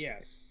answer,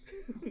 yes.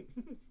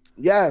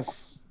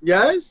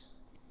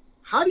 Yes.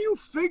 How do you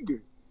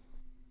figure?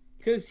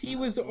 Because he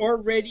was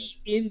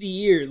already in the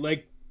year.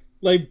 Like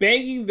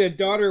banging the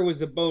daughter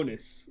was a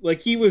bonus.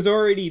 Like he was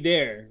already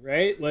there,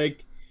 right?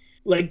 Like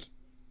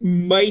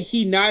might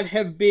he not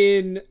have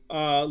been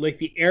like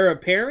the heir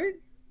apparent?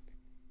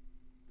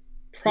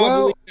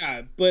 Probably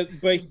not. But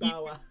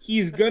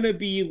he's gonna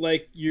be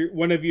like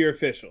one of your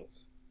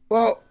officials.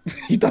 Well,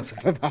 he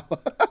doesn't have power.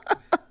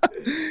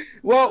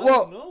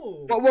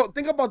 Well,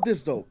 think about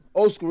this though.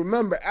 Old school.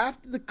 Remember,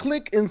 after the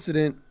Click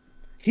incident,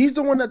 he's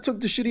the one that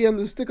took the shitty end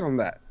of the stick on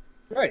that.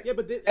 Right. Yeah,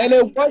 but it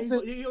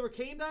wasn't. He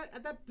overcame that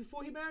at that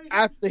before he married her?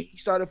 After he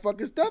started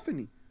fucking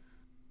Stephanie.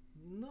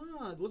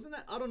 Nah, wasn't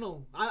that? I don't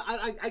know.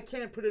 I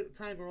can't put a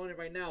timer on it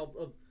right now.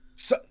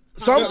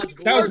 Some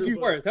could argue.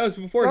 That was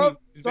before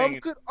Some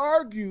could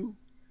argue.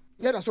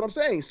 Yeah, that's what I'm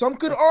saying. Some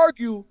could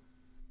argue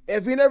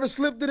if he never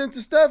slipped it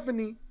into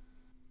Stephanie,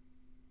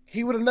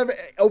 he would have never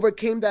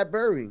overcame that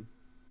burying.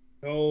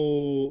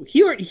 Oh,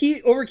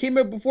 he overcame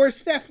it before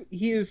Steph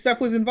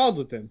was involved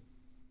with him.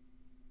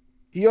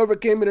 He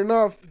overcame it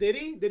enough. Did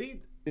he? Did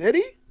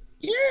he?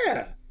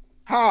 Yeah.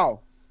 How?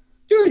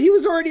 Dude, he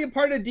was already a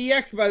part of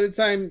DX by the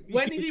time.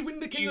 When did he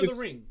win the King of the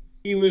Ring?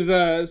 He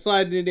was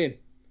sliding it in.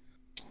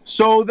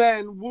 So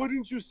then,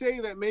 wouldn't you say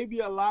that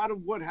maybe a lot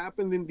of what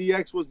happened in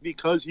DX was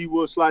because he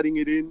was sliding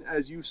it in,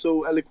 as you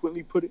so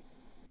eloquently put it?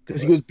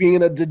 Because he was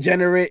being a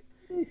degenerate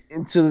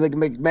into the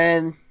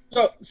McMahon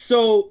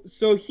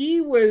So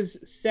he was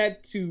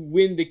set to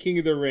win the King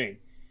of the Ring.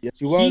 Yes,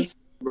 he was.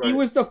 He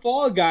was the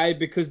fall guy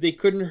because they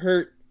couldn't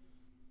hurt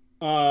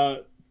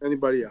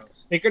anybody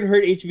else. They couldn't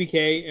hurt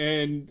HBK,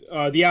 and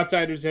the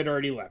Outsiders had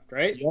already left,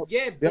 right? Yep.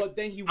 Yeah, but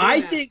then he.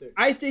 I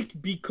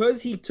think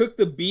because he took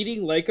the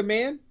beating like a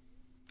man,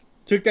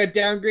 took that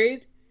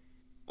downgrade,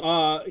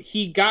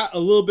 he got a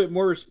little bit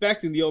more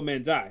respect in the old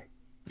man's eye.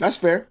 That's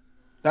fair.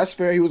 That's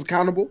fair. He was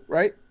accountable,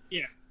 right?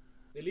 Yeah.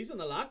 At least in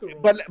the locker room.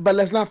 But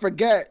let's not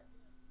forget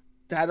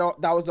that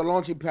was the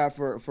launching pad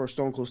for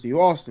Stone Cold Steve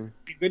Austin.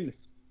 Thank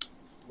goodness.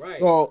 Right.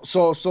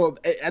 So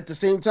at the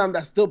same time,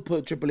 that still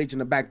put Triple H in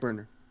the back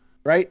burner,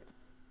 right?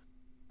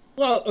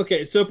 Well,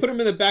 okay, so put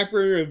him in the back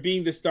burner of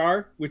being the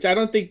star, which I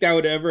don't think that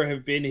would ever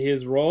have been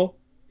his role.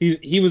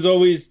 He was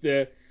always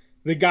the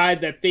guy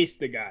that faced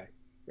the guy,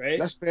 right?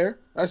 That's fair.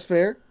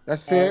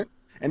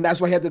 And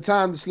that's why he had the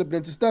time to slip it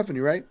into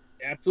Stephanie, right?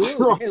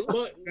 Absolutely.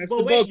 Hey,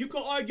 but wait, you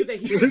could argue that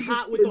he was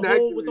hot with the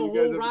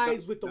whole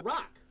rise with The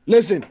Rock.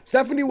 Listen,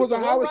 Stephanie was a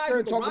Howard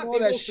Stern talking all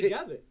that shit.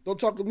 Together. Don't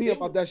talk to me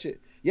about that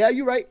shit. Yeah,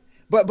 you're right.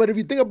 But if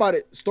you think about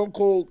it, Stone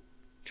Cold,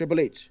 Triple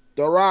H,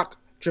 The Rock,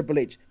 Triple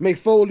H, Mick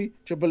Foley,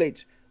 Triple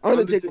H,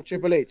 Undertaker,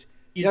 Triple H.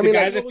 He's the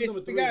guy that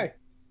faces the guy.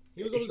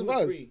 He was always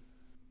number 3.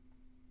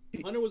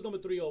 Hunter was number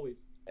 3 always.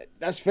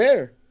 That's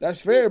fair.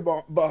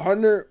 But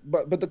Hunter.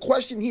 But the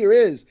question here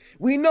is,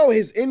 we know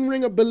his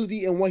in-ring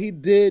ability and what he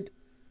did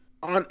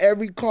on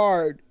every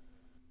card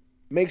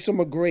makes him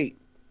a great.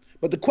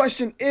 But the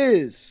question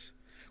is,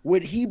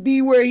 would he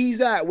be where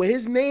he's at? Would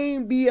his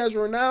name be as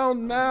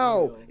renowned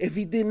now if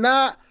he did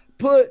not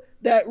put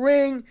that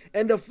ring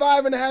and the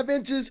 5.5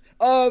 inches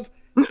of?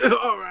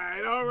 all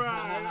right.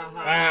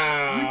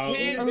 Wow. You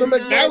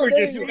can't. Now we're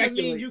just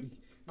speculating.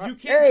 You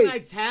can't deny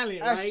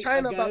talent, right? Ask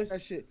China about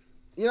that shit.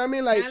 You know what I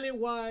mean? Like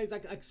talent-wise, I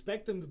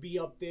expect him to be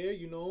up there.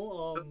 You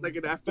know. Like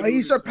an but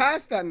he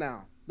surpassed that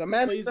now. The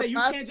man. So you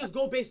can't just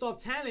go based off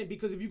talent,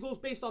 because if you go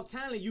based off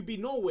talent, you'd be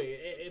nowhere.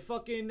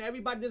 Fucking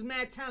everybody, there's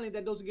mad talent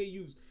that doesn't get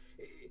used.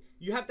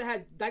 You have to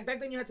have back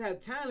then. You had to have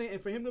talent, and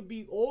for him to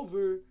be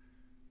over,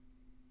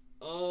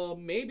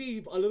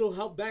 maybe a little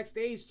help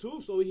backstage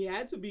too. So he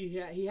had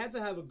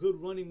to have a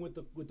good running with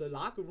the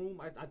locker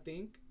room. I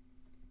think,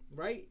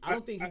 right? I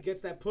don't think he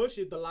gets that push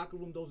if the locker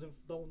room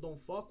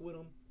don't fuck with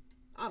him.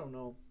 I don't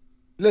know.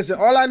 Listen,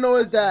 all I know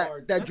is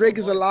that Drake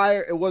is a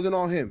liar. It wasn't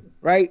on him,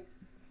 right?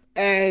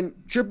 And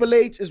Triple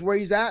H is where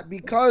he's at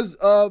because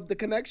of the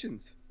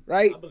connections,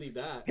 right? I believe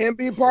that. Him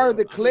being part of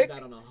the clique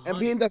and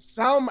being the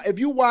sound. If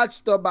you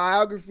watch the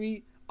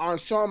biography on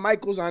Shawn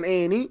Michaels on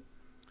A&E,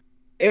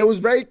 it was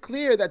very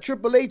clear that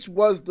Triple H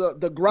was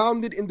the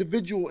grounded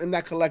individual in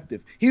that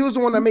collective. He was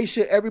the one that made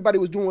sure everybody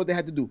was doing what they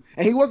had to do.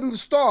 And he wasn't the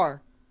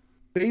star,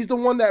 but he's the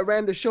one that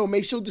ran the show,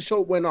 made sure the show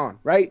went on,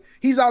 right?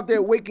 He's out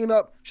there waking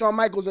up Shawn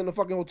Michaels in the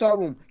fucking hotel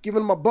room,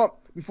 giving him a bump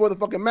before the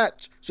fucking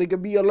match so he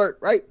could be alert,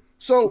 right?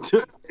 So,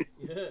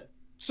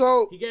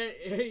 so he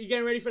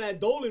getting ready for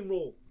that Dolan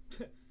role.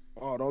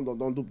 Oh,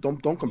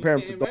 don't compare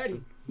him to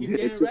Dolan. He's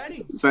getting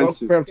ready. Don't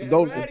compare him to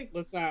Dolan.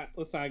 Let's not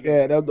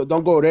get. Yeah,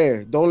 don't go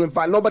there. Dolan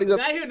fight. Nobody's. Did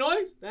I hear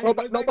noise? That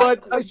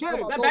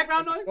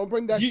background noise. Don't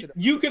bring that shit up.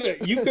 You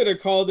could have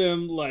called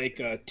him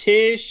like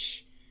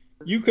Tish.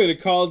 You could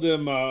have called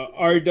him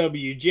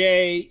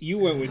RWJ. You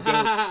went with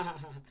Dolan.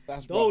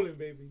 That's Dolan, rough.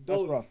 baby.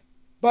 That's rough.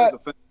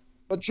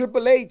 But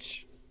Triple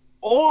H,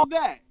 all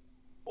that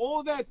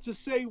to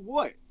say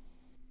what?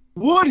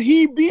 Would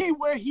he be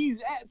where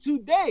he's at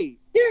today?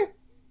 Yeah.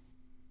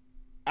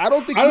 I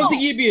don't think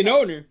he'd be an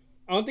owner.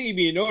 I don't think he'd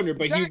be an owner,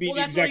 but he'd be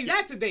that's executive. where he's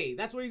at today.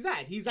 That's where he's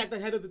at. He's at the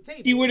head of the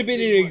table. He would have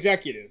been an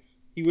executive.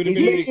 He's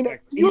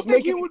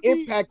making an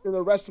impact in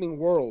the wrestling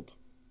world.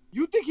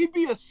 You think he'd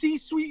be a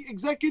C-suite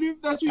executive?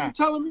 That's what you're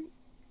telling me?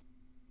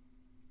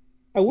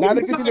 Not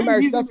if he's married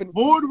Stephanie. Stephanie.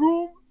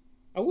 Boardroom?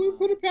 I wouldn't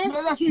put it past him.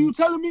 That's what you're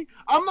telling me?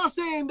 I'm not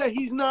saying that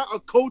he's not a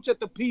coach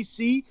at the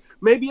PC,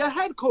 maybe a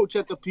head coach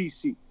at the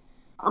PC.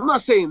 I'm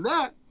not saying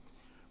that.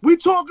 We're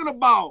talking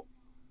about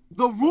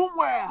the room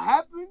where it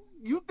happens.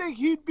 You think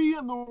he'd be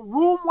in the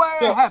room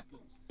where it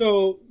happens?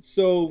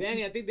 So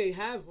Danny, I think they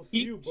have a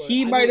few. But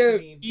he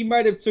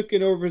might have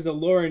taken over the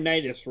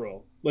Laurinaitis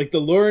role, like the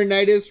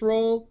Laurinaitis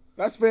role.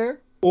 That's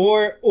fair.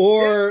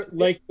 Or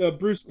like the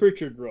Bruce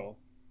Pritchard role.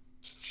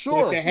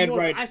 Sure. Like the head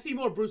writer. I see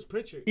more Bruce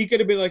Pritchard. He could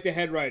have been like the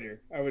head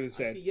writer, I would have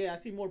said. I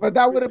see more. But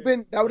that would have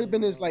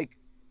been his like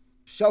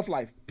shelf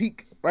life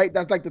peak, right?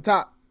 That's like the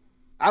top.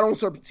 I don't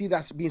see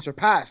that being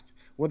surpassed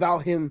without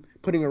him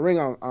putting a ring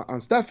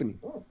on Stephanie.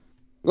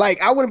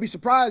 Like, I wouldn't be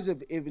surprised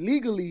if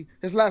legally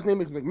his last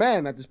name is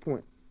McMahon at this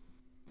point.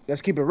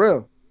 Let's keep it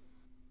real.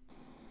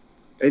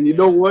 And you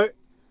know what?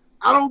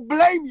 I don't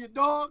blame you,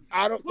 dog.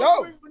 I don't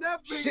know.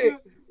 Shit.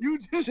 You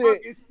just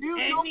fucking steal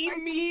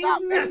your means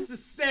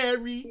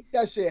necessary. Make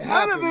that shit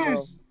happen. None of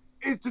this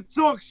is to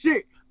talk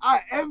shit.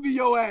 I envy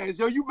your ass.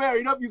 Yo, you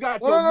married up. You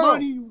got your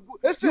money.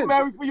 Listen, you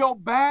married for your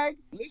bag.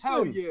 Listen,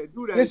 hell yeah,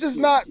 do that. This is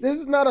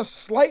not a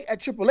slight at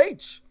Triple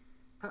H.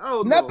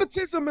 Hell no.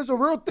 Nepotism is a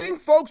real thing,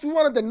 folks. We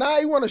want to deny,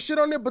 we want to shit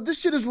on it, but this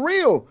shit is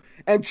real.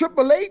 And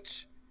Triple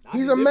H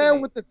He's a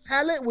man with the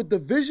talent, with the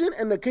vision,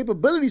 and the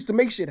capabilities to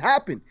make shit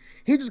happen.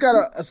 He just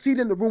got a seat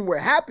in the room where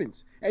it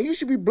happens, and you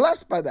should be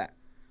blessed by that.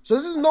 So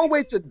this is no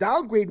way to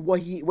downgrade where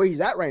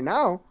he's at right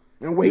now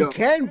and where he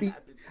can be.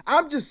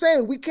 I'm just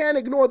saying we can't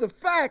ignore the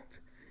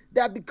fact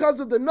that because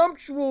of the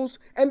nuptials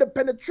and the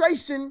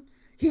penetration,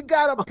 he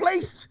got a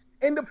place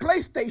in the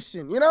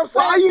PlayStation. You know what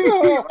I'm saying?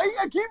 Why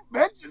you keep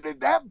mentioning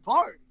that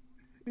part?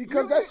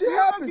 Because that shit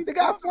happens. They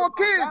got 4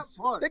 kids.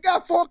 They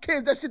got 4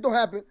 kids. That shit don't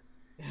happen.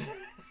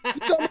 You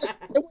tell me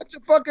they went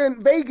to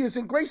fucking Vegas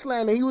and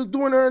Graceland and he was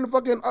doing her in the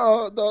fucking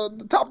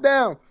the top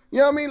down. You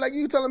know what I mean? Like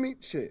you telling me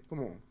shit. Come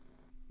on.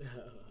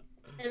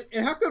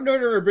 And how come no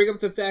one ever bring up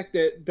the fact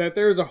that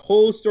there was a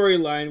whole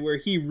storyline where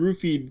he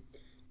roofied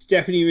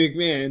Stephanie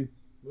McMahon?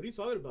 What are you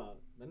talking about?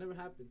 That never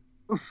happened.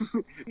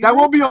 That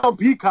won't be on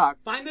Peacock.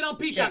 Find it on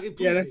Peacock.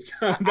 Yeah, that's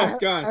gone. That's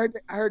gone.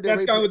 I heard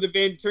that's gone with the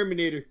Van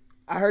Terminator.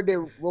 I heard they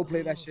role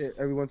play that shit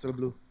every once in a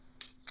blue.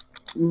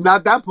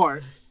 Not that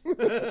part.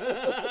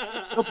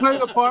 They'll play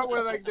the part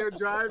where like they're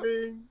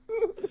driving.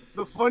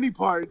 The funny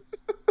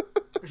parts.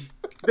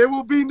 There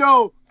will be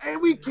no,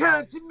 and we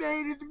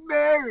consummated the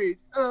marriage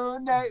all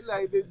night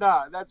like that.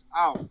 Nah, that's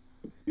out.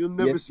 You'll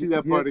never see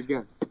that part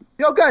again.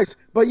 Yo, guys,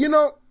 but you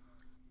know,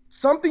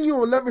 something you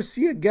will never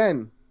see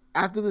again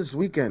after this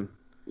weekend.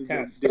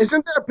 Yes.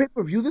 Isn't there a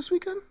pay-per-view this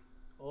weekend?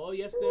 Oh,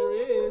 yes, there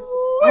is.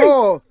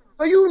 Oh,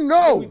 so you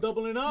know. We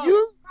doubling up.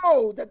 You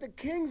know that the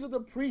Kings of the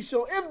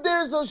Pre-Show, if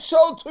there's a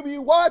show to be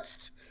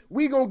watched,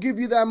 we gonna give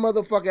you that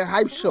motherfucking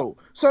hype show.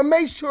 So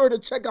make sure to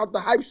check out the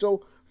hype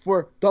show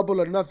for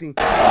Double or Nothing.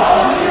 There's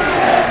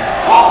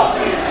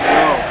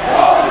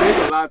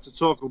a lot to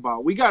talk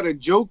about. We got a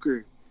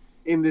Joker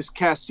in this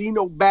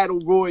casino battle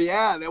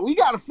royale that we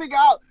got to figure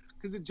out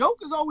because the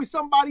Joker's always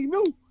somebody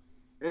new.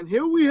 And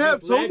here we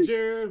have Tony.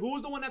 Ledger. Who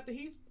was the one after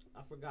Heath?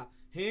 I forgot.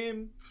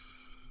 Him.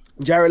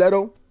 Jared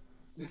Leto.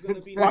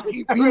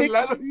 Joaquin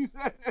Phoenix.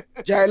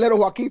 Jared Leto,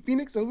 Joaquin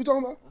Phoenix. That's what we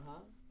talking about?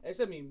 Ese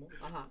mismo.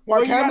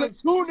 Mark You gotta Hamill.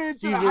 tune in to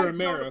Caesar the hype show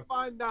Romero. to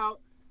find out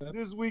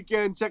this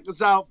weekend. Check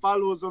us out.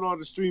 Follow us on all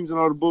the streams and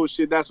all the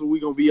bullshit. That's where we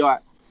gonna be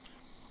at.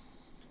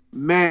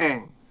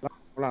 Man.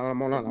 What a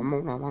night.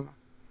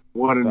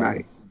 What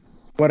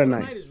a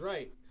Night night. is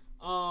right.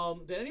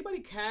 Did anybody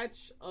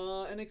catch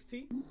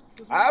NXT?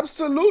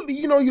 Absolutely.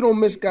 You know you don't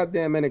miss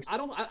goddamn NXT.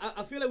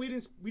 I feel like we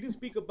didn't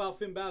speak about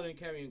Finn Balor and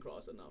Karrion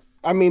Kross enough.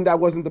 I mean, that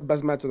wasn't the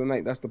best match of the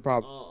night. That's the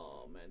problem.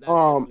 Oh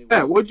man.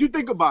 Yeah, what'd you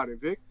think about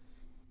it, Vic?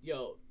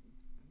 Yo,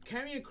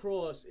 Karrion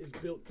Kross is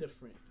built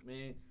different,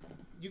 man.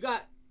 You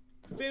got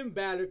Finn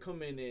Balor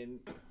coming in.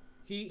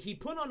 He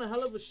put on a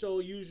hell of a show,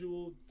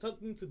 usual,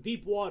 tucked into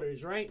deep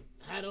waters, right?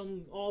 Had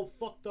him all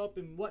fucked up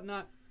and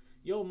whatnot.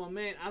 Yo, my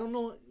man, I don't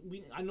know.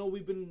 I know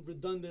we've been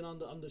redundant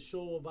on the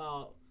show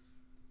about,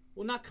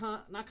 well, not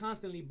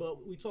constantly,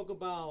 but we talk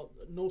about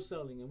no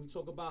selling, and we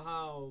talk about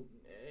how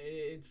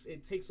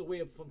it takes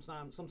away from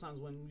sometimes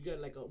when you get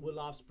like a Will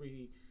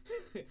Ospreay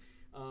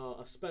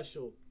a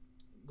special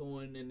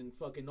going and then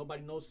fucking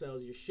nobody no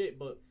sells your shit,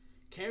 but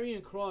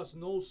Karrion Kross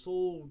no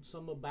sold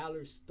some of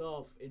Balor's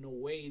stuff in a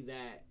way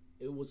that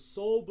it was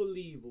so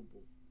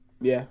believable.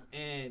 Yeah.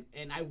 And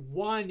I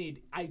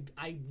wanted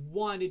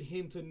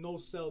him to no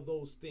sell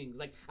those things.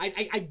 Like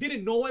I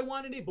didn't know I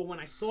wanted it, but when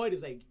I saw it,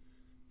 it's like,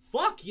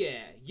 fuck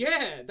yeah,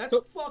 that's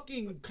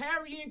fucking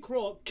Karrion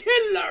Kross,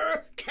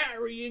 killer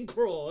Karrion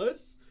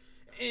Kross,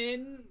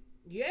 and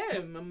yeah,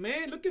 my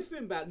man, look at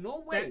Finn Balor.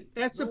 No way.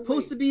 That's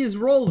supposed to be his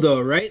role,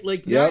 though, right?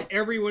 Like not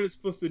everyone is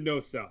supposed to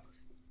no sell.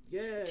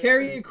 Yeah.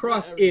 Karrion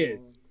Kross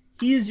is.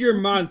 He's your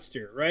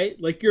monster, right?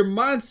 Like your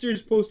monster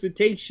is supposed to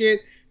take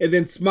shit and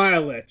then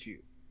smile at you.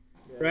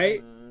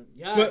 Right?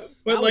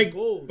 Yes, but like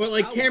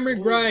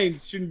Cameron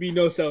Grimes shouldn't be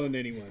no selling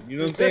anyone. You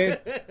know what I'm saying?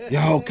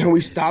 Yo, can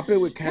we stop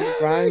it with Cameron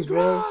Grimes,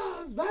 bro?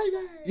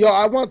 Yo,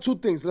 I want 2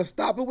 things. Let's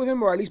stop it with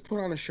him, or at least put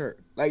on a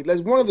shirt. Like,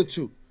 let's one of the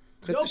 2.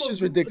 Because this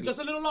shit's ridiculous. Just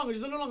a little longer.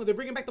 They're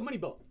bringing back the money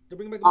belt.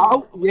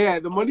 Yeah,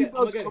 the money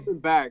belt's coming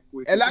back.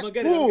 And that's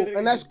cool.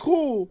 And that's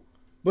cool.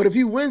 But if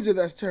he wins it,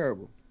 that's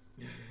terrible.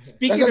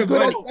 Speaking of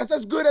money, that's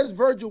as good as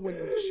Virgil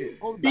winning this shit.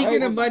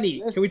 Speaking of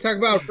money, can we talk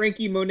about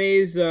Frankie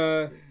Monet's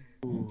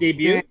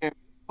debut? Damn.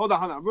 Hold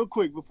on, real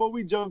quick before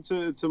we jump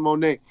to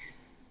Monet.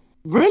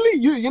 Really,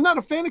 you're not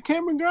a fan of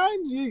Cameron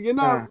Grimes? You're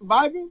not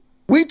vibing?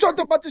 We talked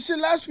about this shit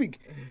last week.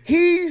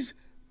 He's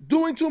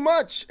doing too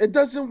much. It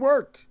doesn't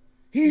work.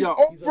 He's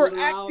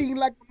overacting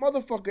like a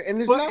motherfucker, and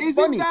it's not funny.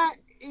 Isn't that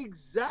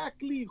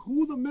exactly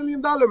who the $1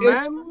 Million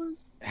Man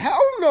was?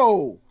 Hell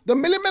no. The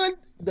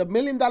 $1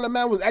 Million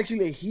Man was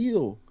actually a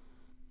heel.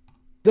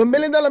 The $1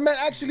 Million Man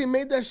actually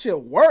made that shit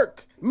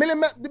work. The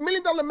 $1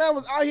 Million Man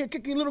was out here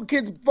kicking little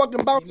kids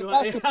fucking bouncing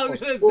basketball. I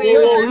was gonna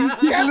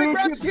say Kevin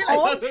Grimes, he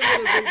like,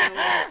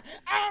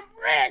 I'm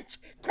rich,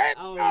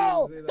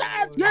 crypto,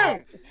 that's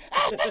good.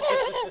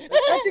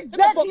 That's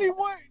exactly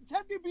what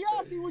Ted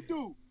DiBiase would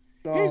do.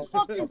 No. His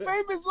fucking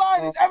famous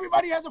line is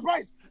 "Everybody has a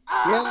price."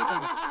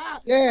 Yeah.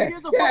 He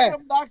is a fucking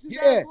obnoxious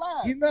ass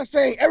laugh. He's not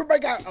saying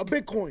everybody got a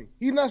Bitcoin.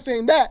 He's not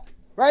saying that,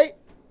 right?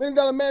 $1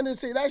 Million Man didn't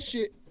say that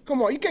shit.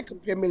 Come on, you can't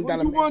compare $1 million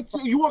man.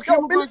 You want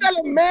Cameron Grimes?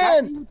 $1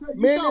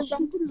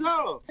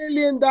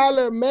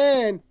 million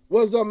man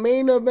was a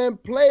main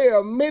event player,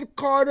 a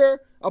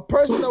mid-carder, a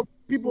person that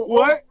people.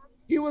 What?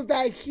 He was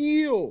that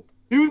heel.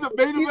 He was a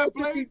main event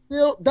player. He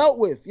still dealt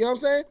with. You know what I'm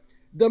saying?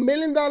 The $1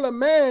 million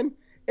man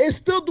is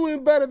still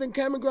doing better than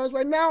Cameron Grimes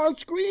right now on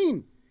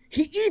screen.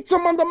 He eats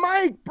him on the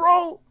mic,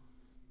 bro.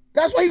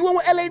 That's why he went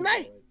with LA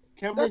Knight.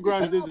 Cameron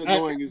Grimes is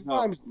annoying as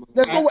hell.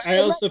 I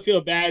also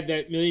feel bad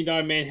that $1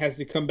 Million Man has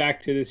to come back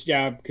to this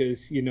job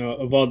because, you know,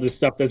 of all the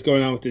stuff that's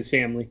going on with his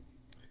family.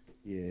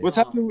 Yeah. What's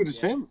happening with his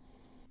family?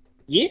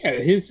 Yeah,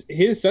 his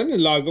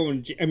son-in-law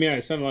going. I mean,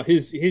 not son-in-law.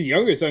 His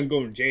younger son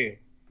going to jail.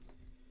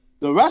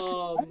 The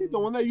wrestler, the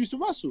one that used to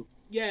wrestle.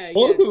 Yeah,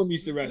 both of them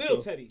used to wrestle.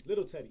 Little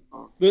Teddy.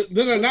 No,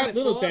 not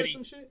Little Teddy.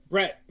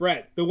 Brett,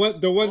 the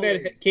one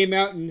that came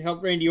out and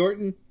helped Randy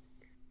Orton.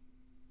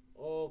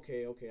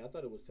 Okay. I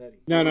thought it was Teddy.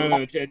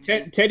 No.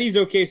 Teddy's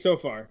okay so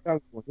far.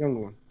 Younger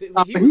one. He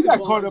got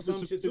caught up in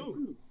some shit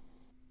too.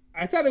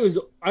 I thought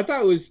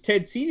it was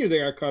Ted Senior that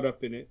got caught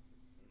up in it.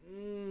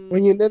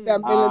 When you live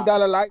that $1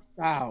 million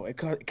lifestyle, it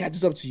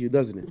catches up to you,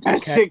 doesn't it?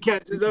 That shit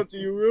catches up to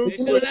you real quick.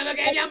 They should have never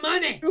gave you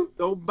money.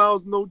 Don't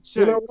bounce no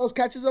check. You know what else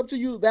catches up to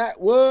you?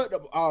 That word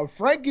of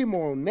Frankie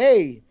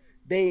Monet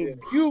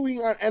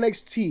debuting on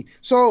NXT.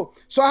 So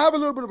I have a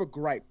little bit of a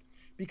gripe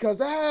because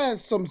I had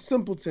some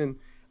simpleton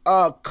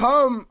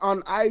come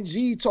on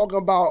IG talking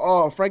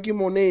about Frankie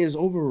Monet is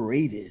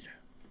overrated.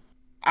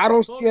 I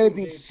don't see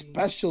anything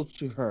special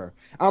to her.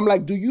 I'm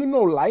like, do you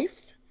know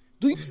life?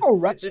 Do you know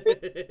wrestling?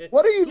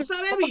 What are you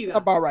talking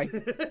about right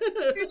now?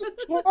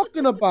 What are you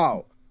talking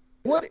about?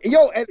 What?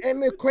 Yo,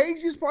 and the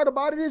craziest part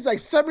about it is like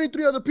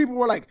 73 other people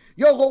were like,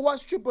 yo, go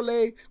watch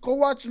AAA, go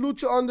watch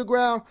Lucha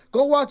Underground,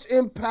 go watch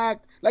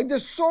Impact. Like,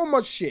 there's so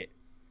much shit.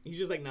 He's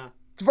just like, nah.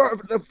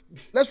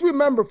 Let's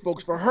remember,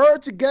 folks, for her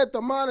to get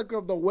the moniker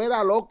of the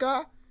Güera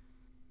Loca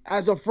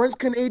as a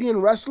French-Canadian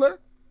wrestler,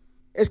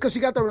 it's because she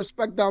got the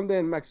respect down there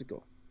in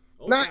Mexico.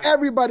 Okay. Not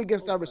everybody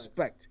gets that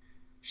respect.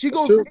 She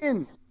goes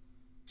in.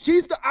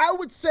 I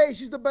would say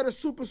she's the better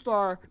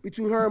superstar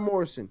between her and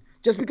Morrison,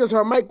 just because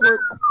her mic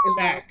work is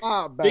a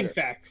lot better. Big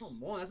facts.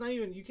 Come on, that's not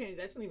even a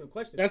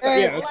question. That's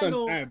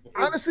undeniable.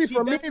 Honestly,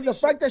 for me, the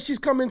fact that she's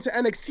coming to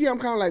NXT, I'm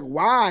kind of like,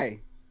 why?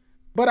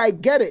 But I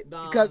get it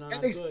because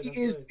NXT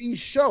is the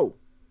show.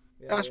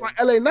 Yeah, that's why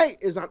LA Knight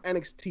is on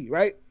NXT,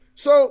 right?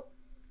 So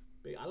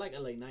I like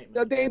LA Knight.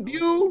 The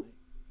debut,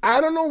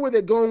 I don't know where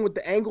they're going with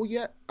the angle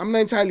yet. I'm not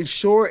entirely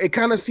sure. It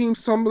kind of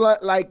seems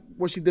somewhat like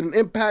what she did in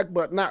Impact,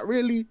 but not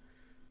really.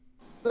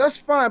 That's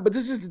fine, but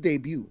this is the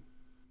debut.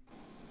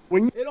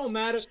 It don't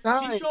matter. She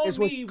showed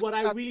me what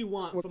I really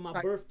want for my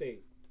birthday.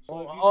 So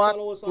if you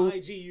follow us on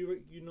IG,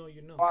 you know.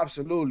 Oh,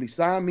 absolutely.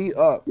 Sign me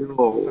up. We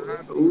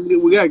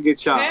gotta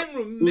get y'all.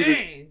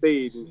 Cameraman.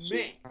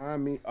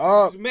 Sign me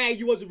up. Just mad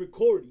you wasn't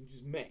recording.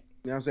 Just mad.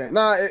 You know what I'm saying?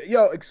 Nah,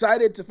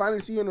 excited to finally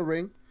see you in the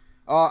ring.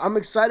 I'm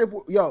excited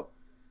for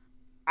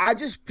I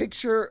just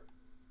picture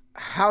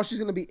how she's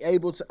gonna be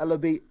able to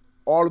elevate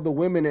all of the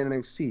women in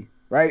NXT,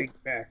 right?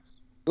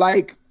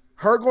 Like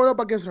her going up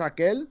against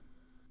Raquel,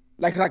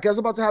 like Raquel's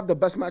about to have the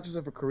best matches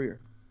of her career.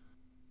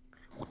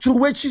 To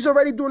which she's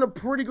already doing a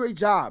pretty great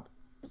job.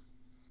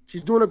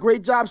 She's doing a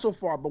great job so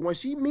far. But when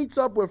she meets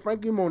up with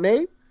Frankie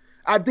Monet,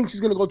 I think she's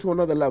gonna go to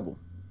another level.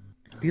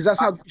 Because that's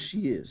how good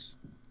she is.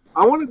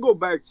 I want to go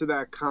back to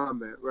that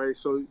comment, right?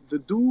 So the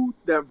dude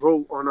that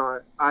wrote on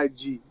our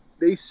IG,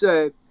 they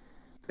said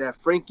that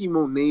Frankie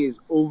Monet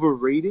is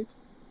overrated.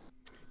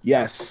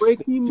 Yes.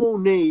 Frankie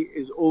Monet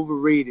is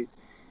overrated.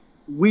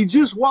 We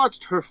just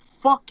watched her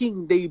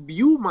fucking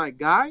debut, my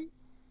guy.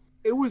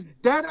 It was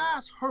dead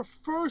ass her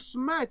first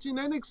match in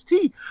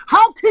NXT.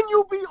 How can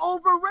you be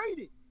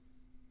overrated?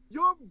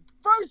 Your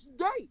first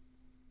date.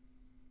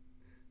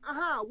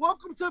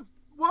 Welcome to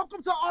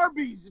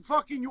Arby's,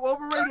 fucking you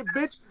overrated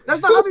bitch.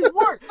 That's not how this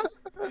works.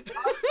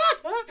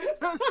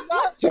 That's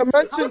not to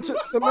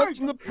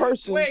mention the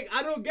person. Wait,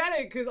 I don't get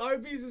it because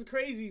Arby's is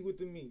crazy with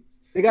the meats.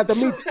 They got the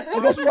meats.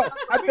 And guess what?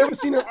 Have you ever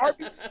seen an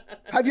Arby's?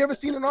 Have you ever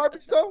seen an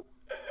Arby's though?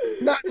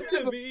 Not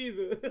me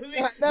either.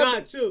 Nah,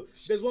 chill.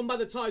 There's one by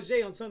the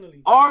Tarjay on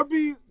Tunnelly.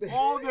 Arby's,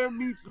 all their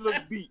meats look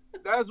beat.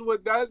 That's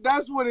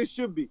what it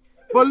should be.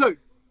 But look,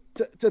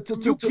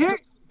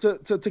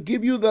 to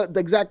give you the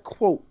exact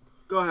quote.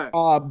 Go ahead.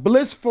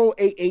 Blissful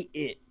 88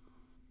 it.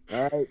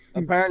 All right.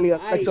 Apparently,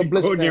 Alexa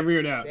Bliss. Out.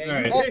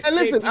 And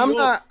listen, I'm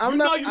not. You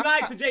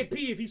lied to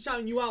JP if he's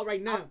shouting you out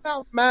right now. I'm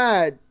not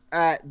mad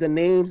at the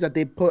names that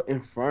they put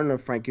in front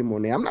of Frankie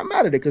Monet. I'm not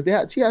mad at it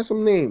because she has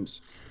some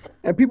names.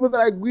 And people that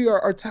I agree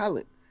are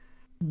talent.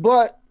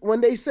 But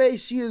when they say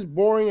she is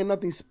boring and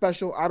nothing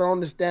special, I don't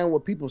understand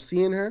what people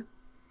see in her.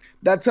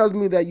 That tells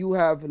me that you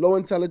have low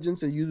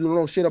intelligence and you don't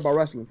know shit about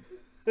wrestling.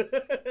 You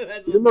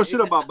don't know shit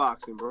about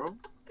boxing, bro.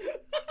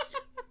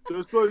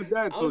 That's what his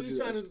dad told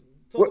you. I was just trying to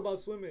talk about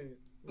swimming.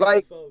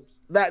 Like,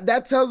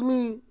 that tells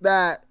me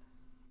that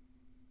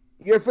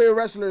your favorite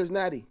wrestler is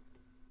Natty.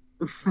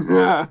 That's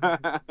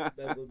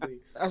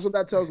what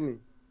that tells me.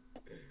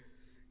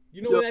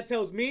 You know what that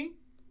tells me?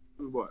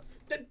 What?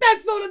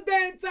 That's all the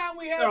damn time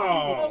we have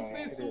for folks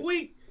this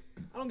week.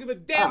 I don't give a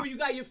damn where you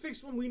got your fix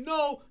from. We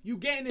know you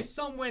getting it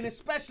somewhere, and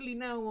especially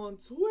now on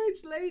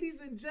Twitch, ladies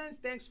and gents.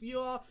 Thanks for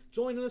y'all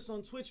joining us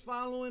on Twitch,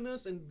 following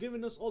us, and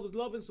giving us all the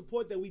love and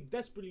support that we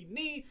desperately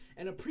need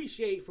and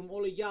appreciate from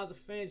all of y'all, the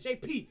fans.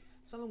 JP,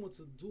 tell them what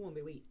to do on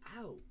their way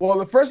out. Well,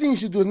 the first thing you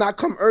should do is not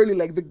come early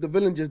like Vic the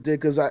Villain just did,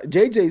 because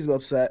JJ's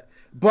upset.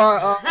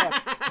 But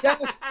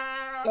yes,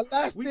 the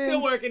last we thing,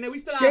 still working. We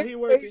still out here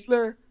working.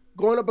 Baszler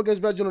going up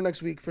against Reginald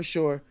next week for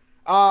sure.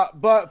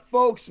 But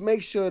folks,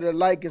 make sure to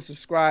like and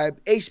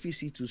subscribe.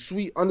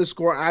 HPC2Sweet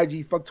 _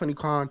 IG. Fuck Tony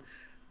Khan.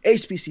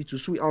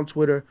 HPC2Sweet on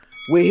Twitter.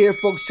 We're here,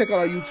 folks. Check out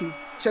our YouTube.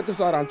 Check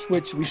us out on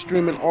Twitch. We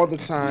streaming all the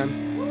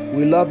time.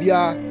 We love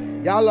y'all.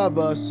 Y'all love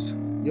us.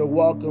 You're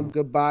welcome.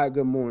 Goodbye.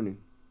 Good morning.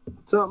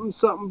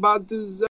 Something about this.